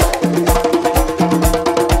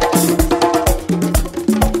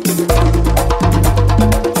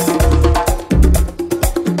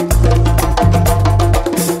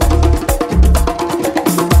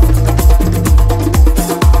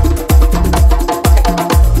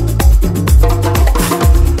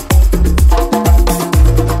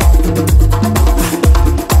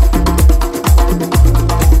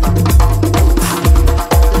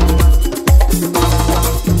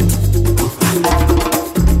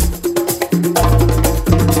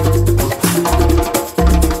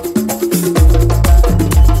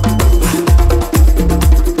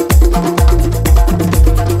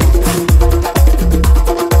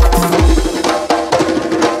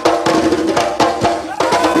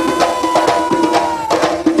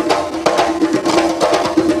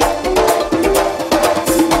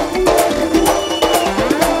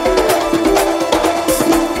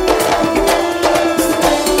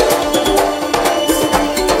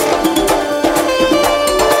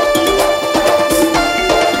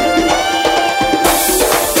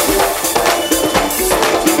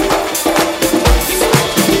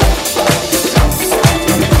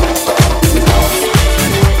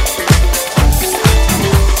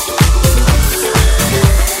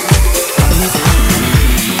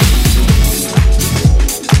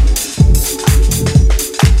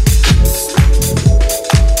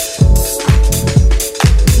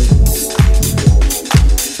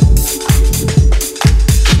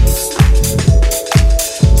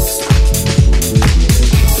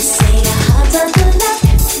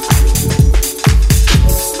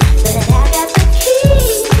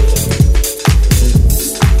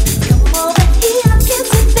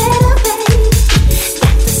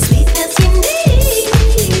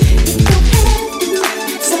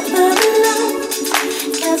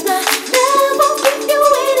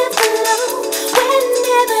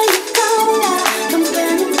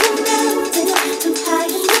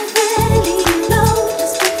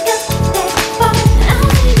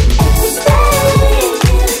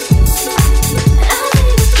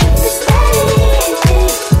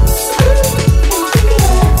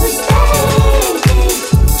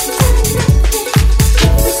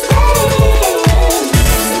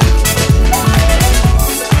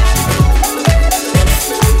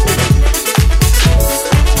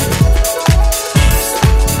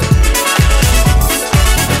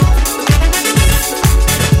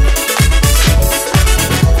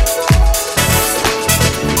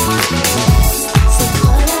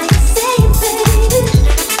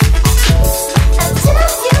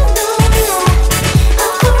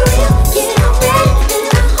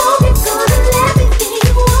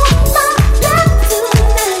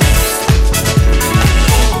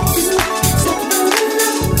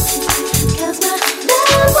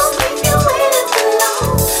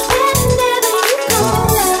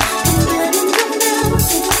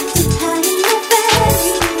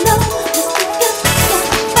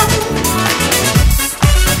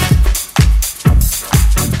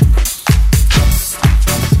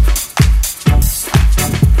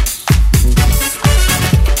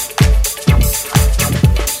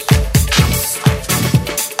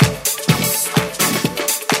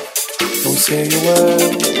 say a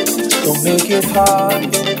word, don't make it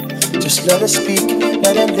hard. Just let her speak,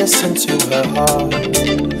 let her listen to her heart.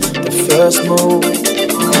 The first move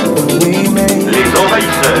that we made. Les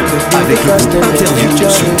Envahisseurs. Avec l'interview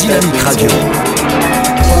sur Dynamique Radio.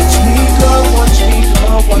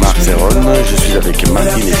 Marc, CERRONE, je suis avec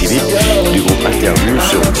Martine et Philippe du groupe Interview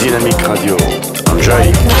sur Dynamique Radio.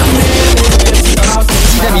 Enjoy.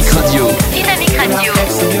 Dynamique Radio. Dynamique Radio.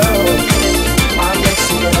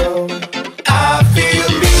 I feel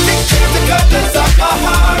music change the colors of my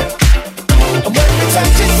heart. And when we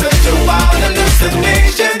touch it, such a wild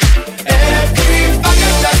hallucination. Every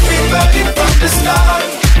fire that we burning from the start.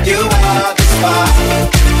 You are the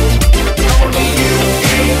spark. Only you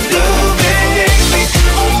illuminate me.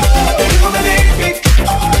 Illuminate me.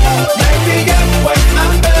 Light me up when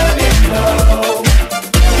I'm burning low.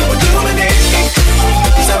 You illuminate me.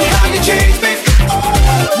 Somehow you change me.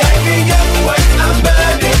 Light me up when I'm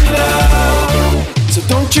burning low. So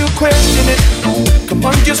don't you question it. Come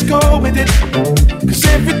on, just go with it. Cause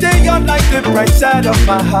every day you're like the bright side of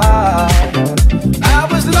my heart. I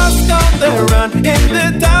was lost on the run in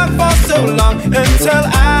the dark for so long until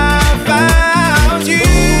I found you.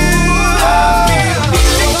 I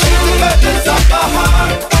feel the colors of my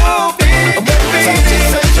heart. Oh baby, baby,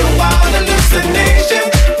 such a wild hallucination.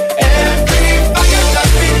 Every fire that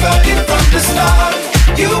we burning from the start.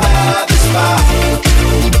 You are the spark.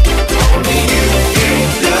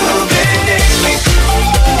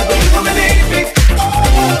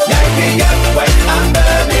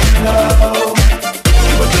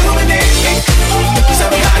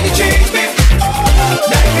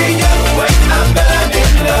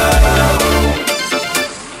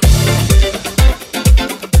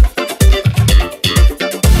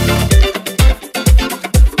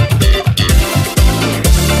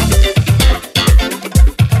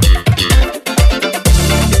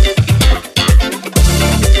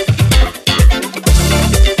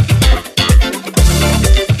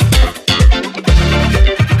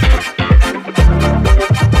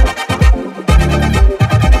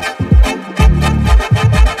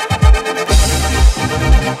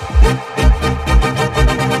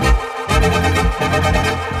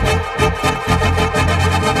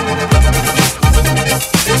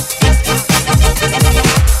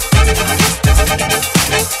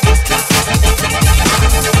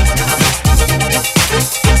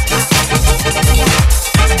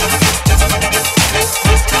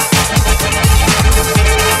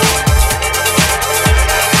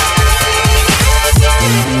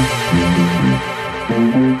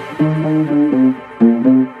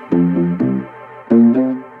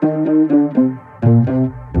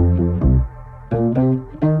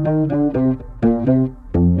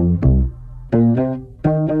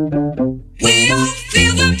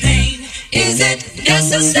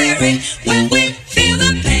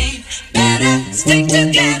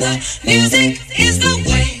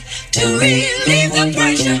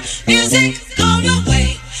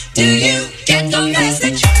 get the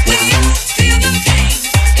message? We all feel the pain.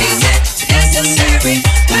 Is it necessary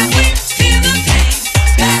when we feel the pain?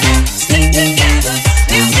 Better stick together.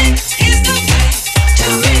 Music is the way to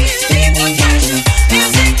relieve the pressure.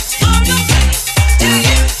 Music on the way. Do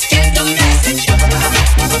you get the message?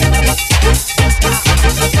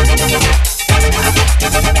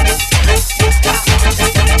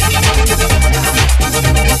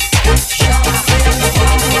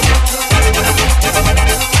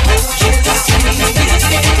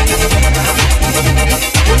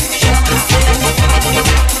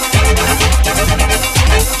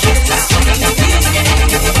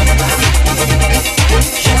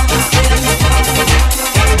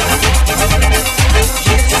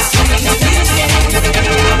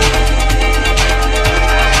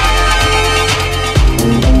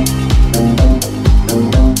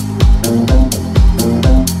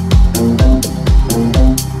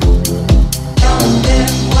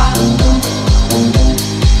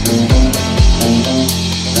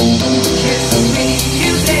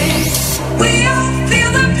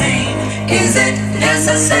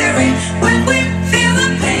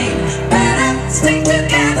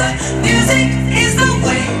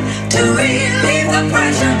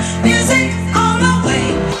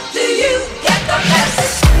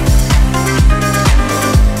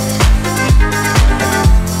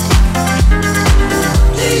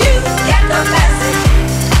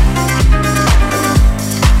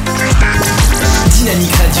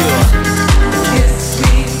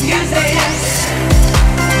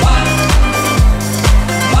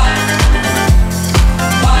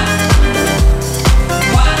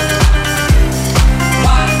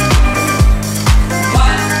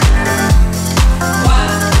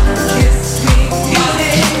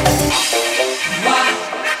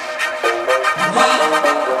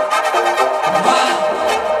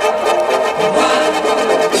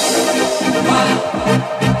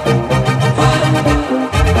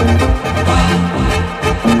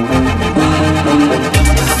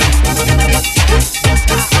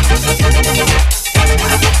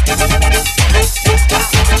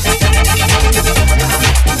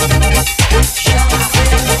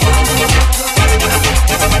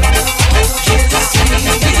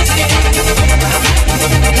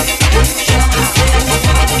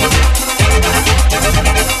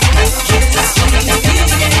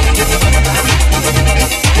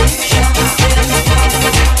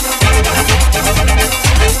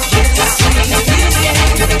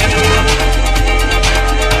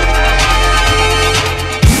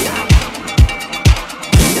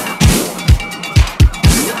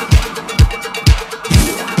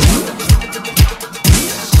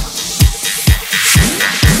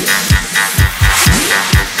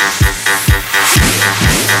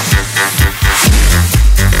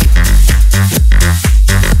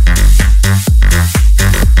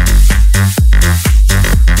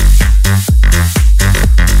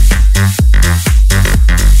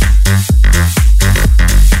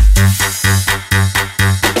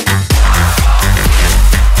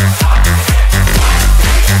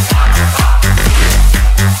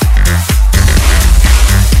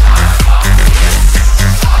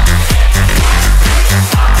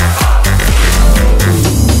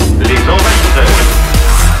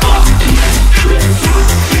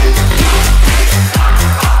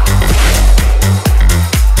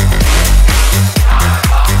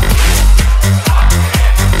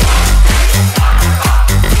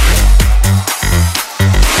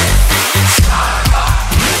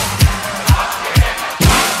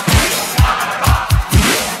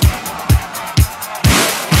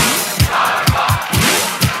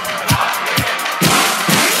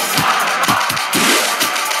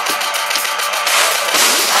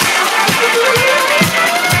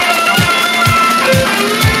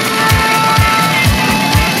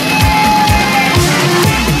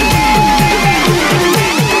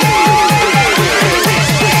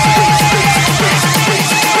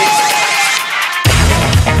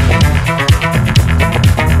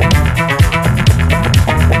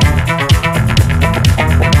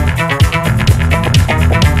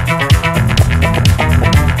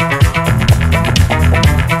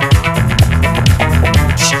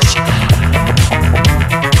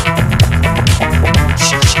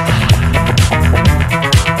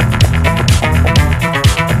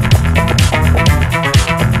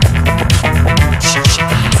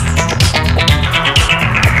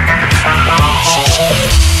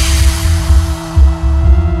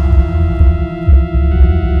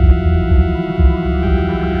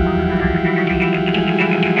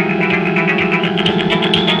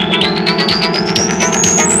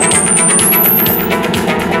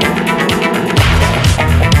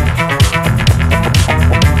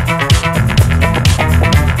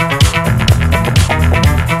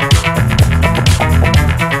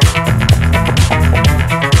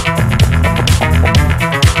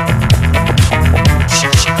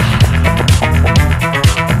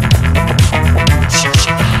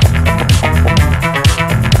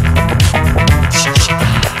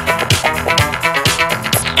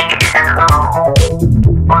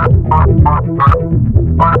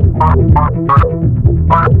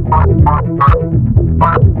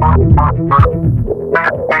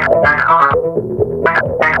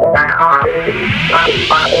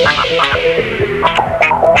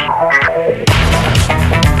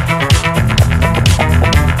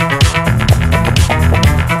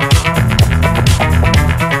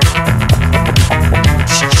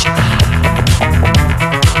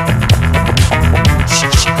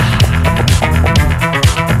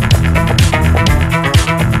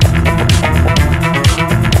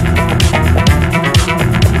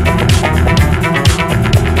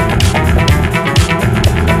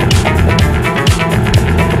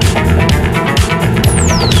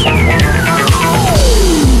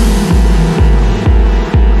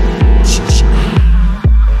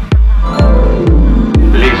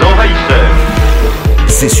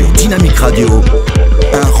 Radio.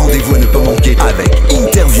 Un rendez-vous à ne pas manquer avec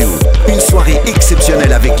Interview. Une soirée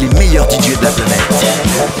exceptionnelle avec les meilleurs DJ de la planète.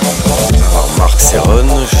 Alors, Marc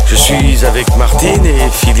CERRONE, je suis avec Martine et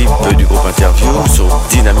Philippe du groupe Interview sur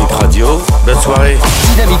Dynamic Radio. Bonne soirée.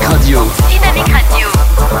 Dynamic Radio. Dynamic Radio.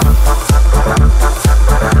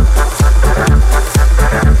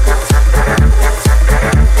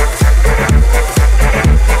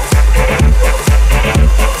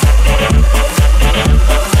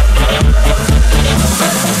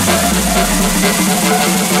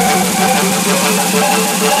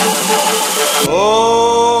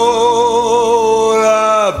 Oh,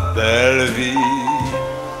 la belle vie,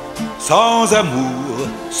 sans amour,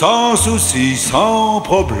 sans soucis, sans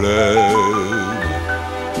problème.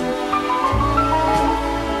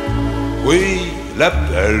 Oui, la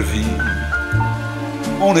belle vie,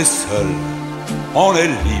 on est seul, on est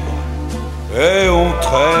libre et on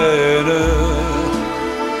traîne.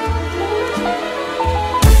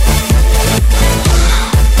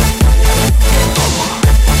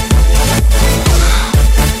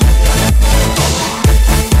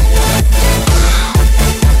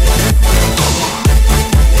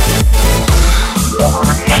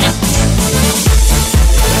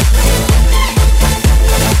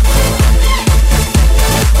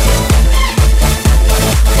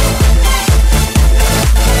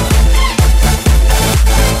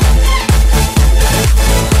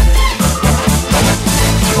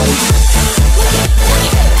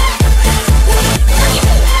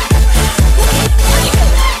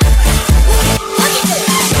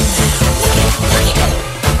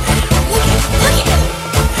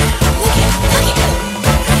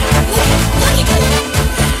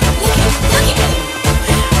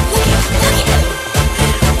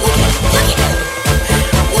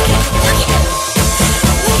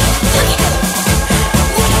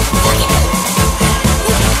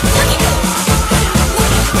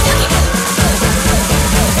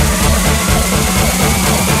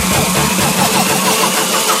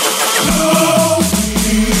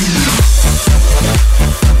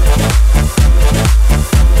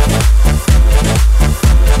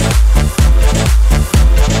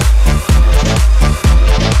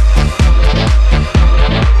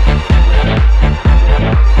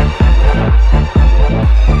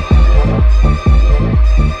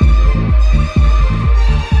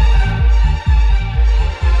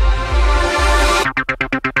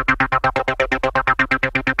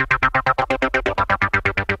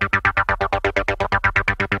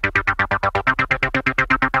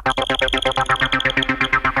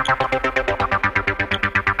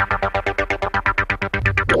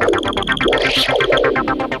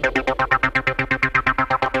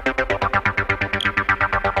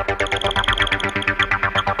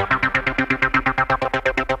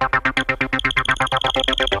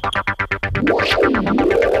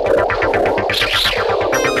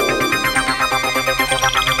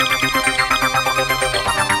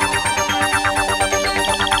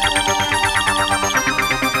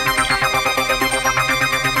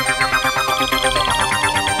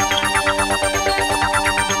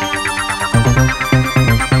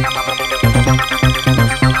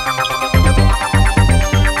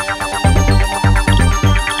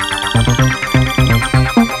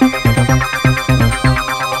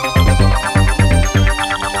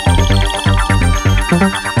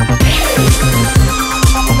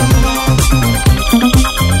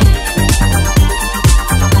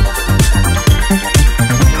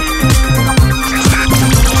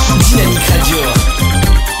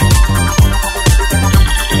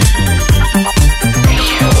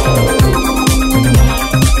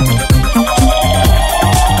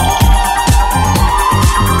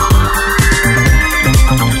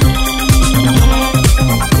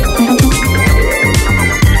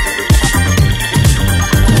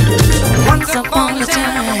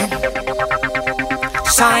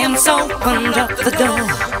 Science opened up the door.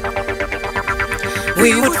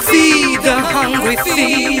 We would feed the hungry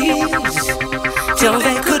fiends till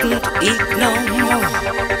they couldn't eat no more.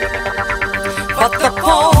 But the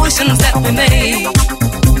poisons that we made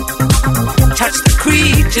touched the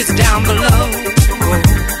creatures down below,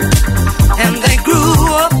 and they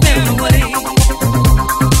grew up in a way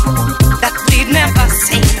that we'd never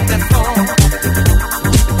seen before.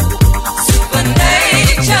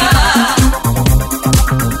 Supernature.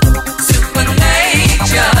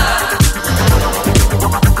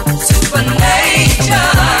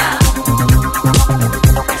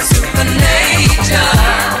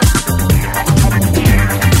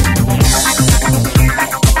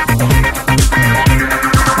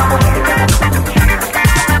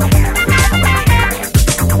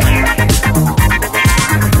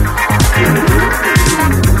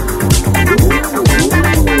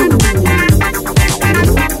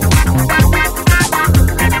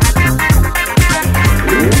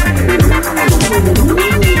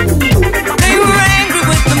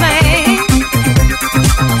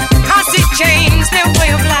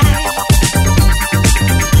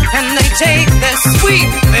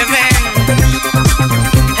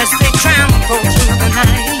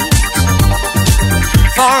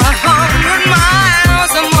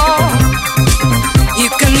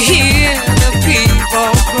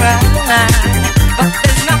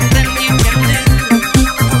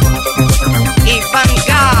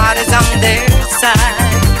 side.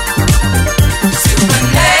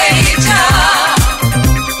 Supernature,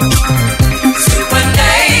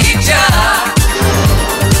 supernature,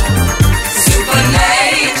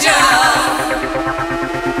 supernature,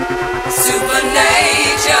 supernature,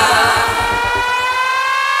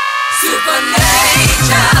 supernature,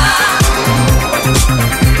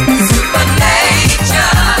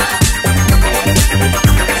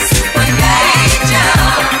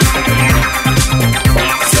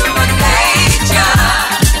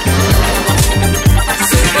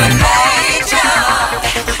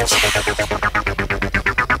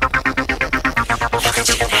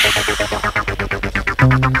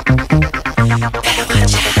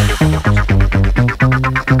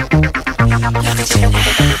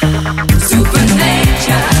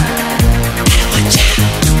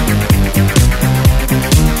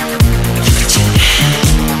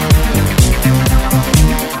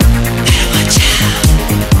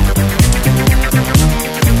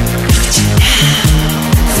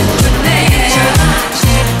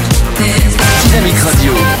 Dynamique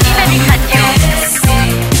Radio. Dynamique Radio.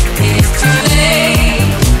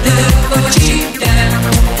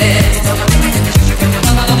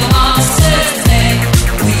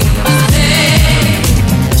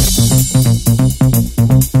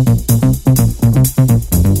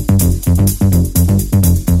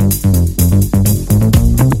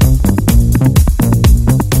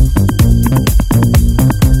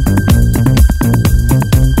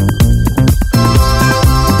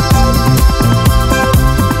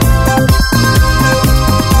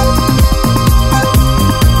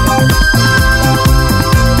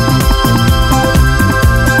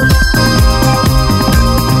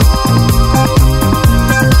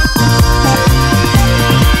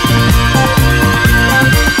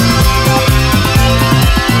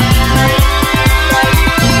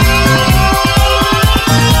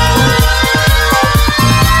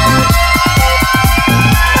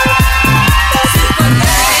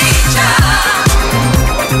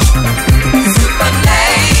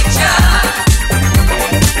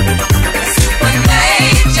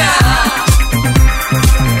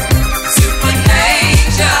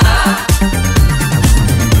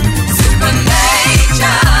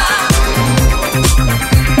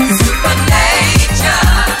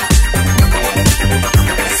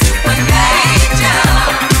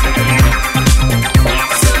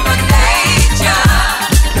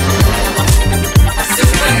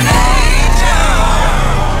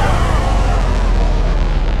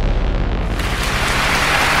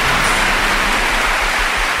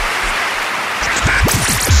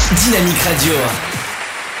 Dynamique Radio.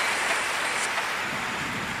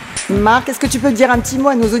 Marc, est-ce que tu peux dire un petit mot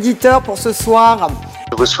à nos auditeurs pour ce soir?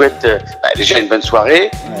 Je vous souhaite déjà une bonne soirée.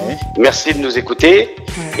 Ouais. Merci de nous écouter.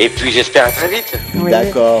 Et puis j'espère à très vite. Oui.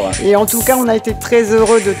 D'accord. Et en tout cas, on a été très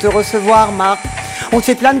heureux de te recevoir, Marc. On te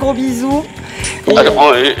fait plein de gros bisous. Et...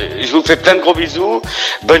 Alors, je vous fais plein de gros bisous.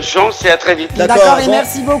 Bonne chance et à très vite. D'accord, et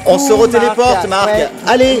merci beaucoup. On se retéléporte, Marc. Ouais.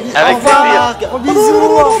 Allez, avec au revoir, plaisir. Marc. Gros bisous,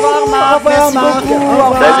 au revoir, Marc. Merci Marc. beaucoup. Au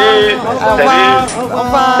revoir. Salut. Au revoir. Salut. Au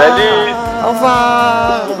revoir. Salut. Au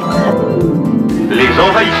revoir. Les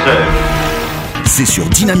envahisseurs. C'est sur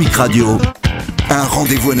Dynamique Radio. Un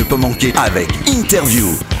rendez-vous à ne pas manquer avec Interview.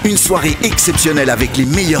 Une soirée exceptionnelle avec les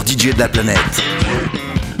meilleurs DJ de la planète.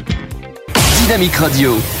 Dynamique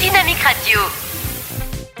Radio. Dynamique Radio.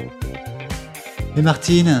 Mais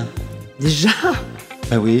Martine. Déjà?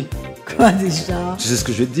 Ah oui. Quoi déjà? Tu sais ce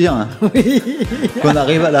que je vais te dire? Oui. Qu'on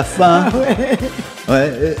arrive à la fin. Ouais.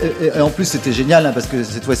 Ouais, et en plus c'était génial hein, parce que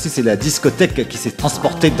cette fois-ci c'est la discothèque qui s'est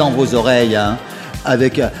transportée dans vos oreilles hein,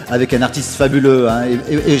 avec un artiste fabuleux hein,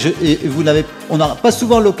 et vous n'avez, on n'a pas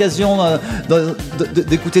souvent l'occasion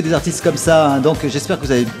d'écouter des artistes comme ça hein, donc j'espère que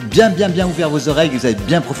vous avez bien ouvert vos oreilles, que vous avez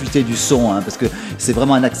bien profité du son hein, parce que c'est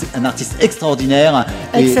vraiment un artiste extraordinaire.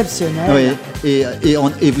 Exceptionnel. Et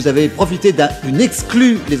vous avez profité d'une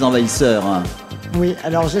exclue Les Envahisseurs. Hein. Oui,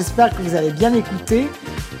 alors j'espère que vous avez bien écouté.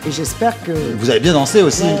 Et j'espère que... Vous avez bien dansé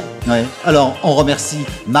aussi. Ouais. Ouais. Alors, on remercie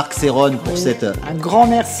Marc CERRONE pour cette... Un grand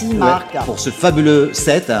merci, Marc. Pour ce fabuleux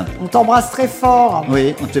set. On t'embrasse très fort.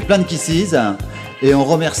 Oui, on te fait plein de kisses. Et on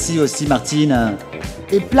remercie aussi Martine.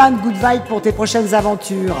 Et plein de good vibes pour tes prochaines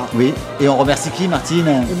aventures. Oui, et on remercie qui,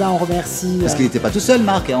 Martine? Eh ben, on remercie... Parce qu'il n'était pas tout seul,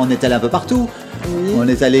 Marc. On est allé un peu partout. Oui. On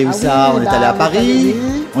est allé où ça? On est allé à Paris.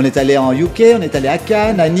 On est allé en UK. On est allé à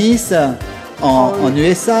Cannes, à Nice. En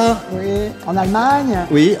USA. Oui, en Allemagne.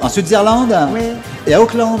 Oui, en Switzerland. Oui. Et à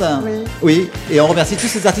Auckland. Oui. Oui. Et on remercie tous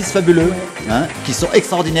ces artistes fabuleux hein, qui sont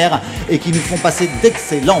extraordinaires et qui nous font passer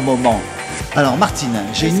d'excellents moments. Alors Martine,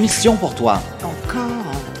 j'ai une mission pour toi. Encore?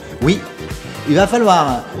 Oui. Il va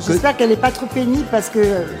falloir... J'espère qu'elle n'est pas trop pénible parce que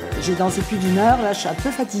j'ai dansé plus d'1 heure, là je suis un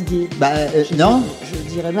peu fatiguée. Non. Je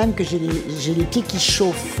dirais même que j'ai les pieds qui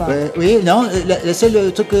chauffent. Oui, non, le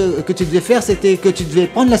seul truc que tu devais faire, c'était que tu devais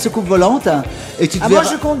prendre la soucoupe volante et tu devais... moi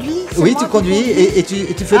je conduis? Oui, tu conduis et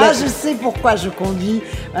tu fais je sais pourquoi je conduis.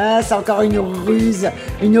 C'est encore une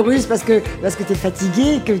ruse parce que tu es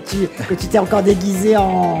fatigué, que tu t'es encore déguisé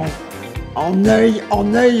en œil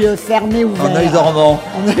fermé ouvert. En œil dormant.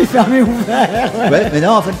 En œil fermé ouvert. Ouais, mais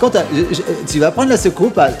non, en fin de compte, tu vas prendre la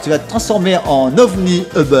soucoupe, tu vas te transformer en ovni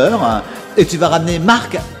Uber et tu vas ramener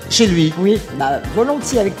Marc chez lui. Oui,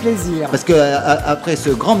 volontiers, avec plaisir. Parce que après ce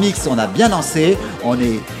grand mix, on a bien lancé, on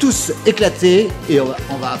est tous éclatés et on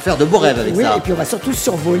va faire de beaux rêves avec ça. Oui, et puis on va surtout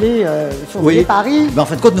survoler Paris. Mais en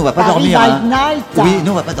fin de compte, nous on va pas Paris dormir. by night. Oui,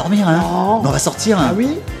 nous on va pas dormir. Non. Mais on va sortir. Ah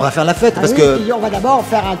oui. On va faire la fête parce oui, que. Et puis on va d'abord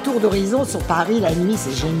faire un tour d'horizon sur Paris la nuit,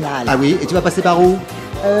 c'est génial. Ah oui, et tu vas passer par où?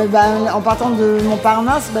 En partant de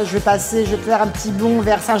Montparnasse, je vais faire un petit bond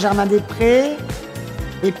vers Saint-Germain-des-Prés.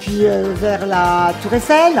 Et puis vers la Tour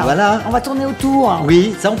Eiffel. Voilà. On va tourner autour.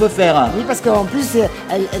 Oui, ça on peut faire. Oui, parce qu'en plus,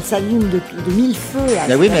 elle s'allume de 1000 feux.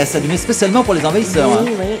 Oui, mais elle s'allumait spécialement pour les envahisseurs.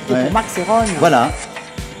 Oui, et pour Marc CERRONE. Voilà.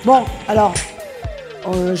 Bon, alors,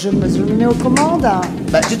 je me mets aux commandes.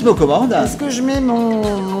 Tu te mets aux commandes. Est-ce que je mets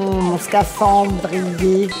mon scaphandre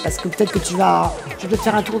brillé? Parce que peut-être que je vais te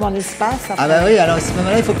faire un tour dans l'espace. Ah bah oui, alors à ce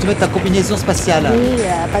moment-là, il faut que tu mettes ta combinaison spatiale. Oui,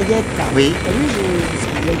 à paillettes. Oui. T'as vu, j'ai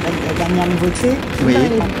la dernière nouveauté. Oui.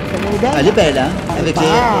 Elle est belle. Elle est belle,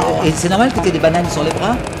 hein. Et c'est normal que tu aies des bananes sur les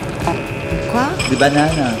bras? Quoi? Des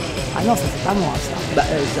bananes. Ah non, ça c'est pas moi, ça.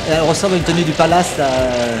 Elle ressemble à une tenue du palace,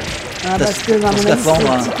 parce que ma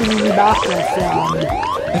petite mini-bar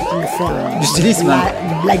qui me fait du stylisme.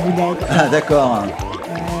 Une blagounette. Ah d'accord.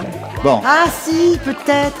 Bon. Ah si,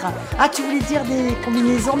 peut-être. Ah, tu voulais dire des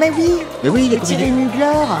combinaisons? Mais oui. Mais oui, les Thierry combinaisons.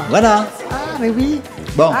 Mugler. Voilà. Ah, mais oui.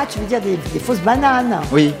 Bon. Ah, tu veux dire des fausses bananes?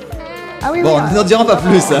 Oui. Ah oui, bon, oui. On n'en dira pas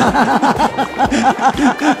plus. Ça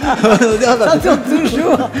tourne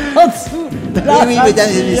toujours en dessous de la oui, mesdames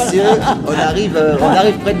et messieurs, on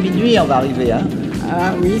arrive près de minuit, on va arriver. Hein.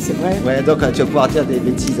 Ah oui, c'est vrai. Ouais, donc tu vas pouvoir dire des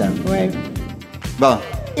bêtises. Ouais. Bon.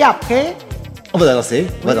 Et après? On va danser.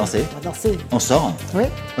 On va danser. On sort. Oui.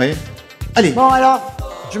 Oui. Allez. Bon alors,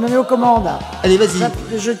 je me mets aux commandes. Allez, vas-y.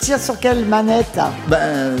 Je tire sur quelle manette?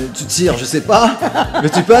 Tu tires, je sais pas, mais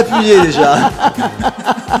tu peux appuyer déjà.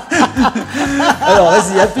 Alors,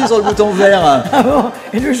 vas-y, appuie sur le bouton vert. Ah bon?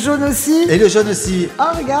 Et le jaune aussi? Et le jaune aussi. Oh,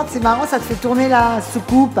 regarde, c'est marrant, ça te fait tourner la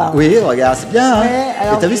soucoupe. Oui, regarde, c'est bien. Hein. Ouais,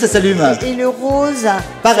 alors, et t'as vu, ça s'allume. Et le rose,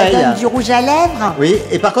 pareil. Ça donne du rouge à lèvres. Oui,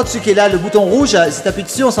 et par contre, celui qui est là, le bouton rouge, si t'appuies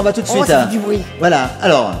dessus, on s'en va tout de suite. Ça fait du bruit. Voilà,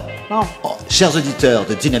 alors... Bon. Chers auditeurs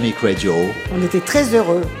de Dynamic Radio, on était très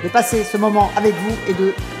heureux de passer ce moment avec vous et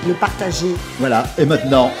de le partager. Voilà, et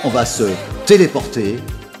maintenant on va se téléporter,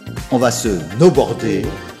 on va se snowboarder,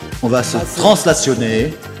 on va se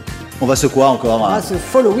translationner, on va se quoi encore? On va se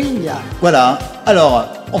following. Voilà, alors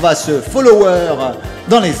on va se follower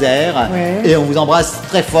dans les airs et on vous embrasse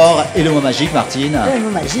très fort. Et le mot magique, Martine? Le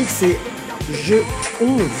mot magique c'est on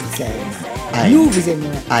vous aime. Nous vous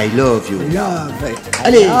aimons. I love you. Love.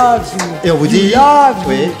 Allez. Love you. Et on vous dit.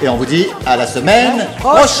 Et on vous dit à la semaine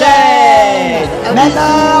prochaine. Même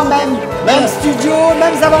heure, même studio,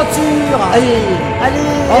 mêmes aventures. Allez.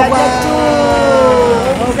 Au revoir. À bientôt.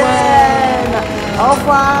 On vous aime. Au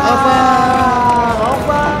revoir. Au revoir. Au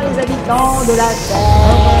revoir les habitants de la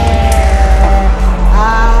Terre.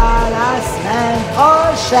 À la semaine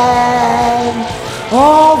prochaine.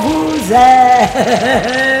 On vous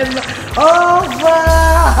aime. Au revoir.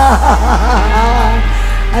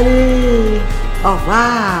 Allez. Au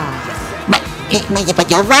revoir. Mais j'ai pas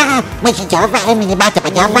dit au revoir. Moi j'ai dit au revoir, mais t'as pas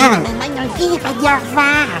dit au revoir. Mais moi non plus, j'ai pas dit au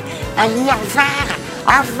revoir. Allez, au revoir. Au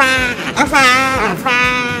revoir. Au revoir. Au revoir.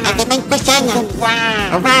 À la semaine prochaine.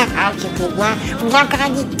 Au revoir. Ah, c'était bien. Vous voulez encore un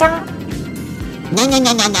dicton? Non,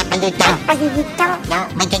 pas de temps. Pas de dicton? Non,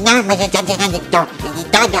 maintenant, moi je te dirai un dicton. Il est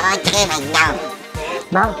temps de rentrer maintenant.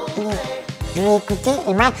 Bon, je vais écouter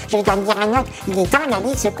et moi je vais t'en dire un autre. Il est temps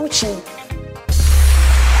d'aller se coucher.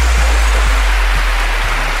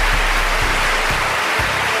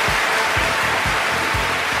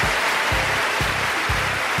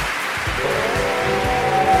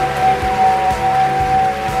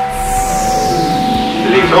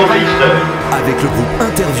 Les Envahisseurs. Avec le groupe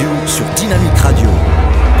Interview sur Dynamic Radio.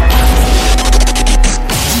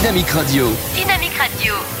 Dynamic Radio. Dynamic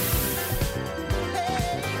Radio.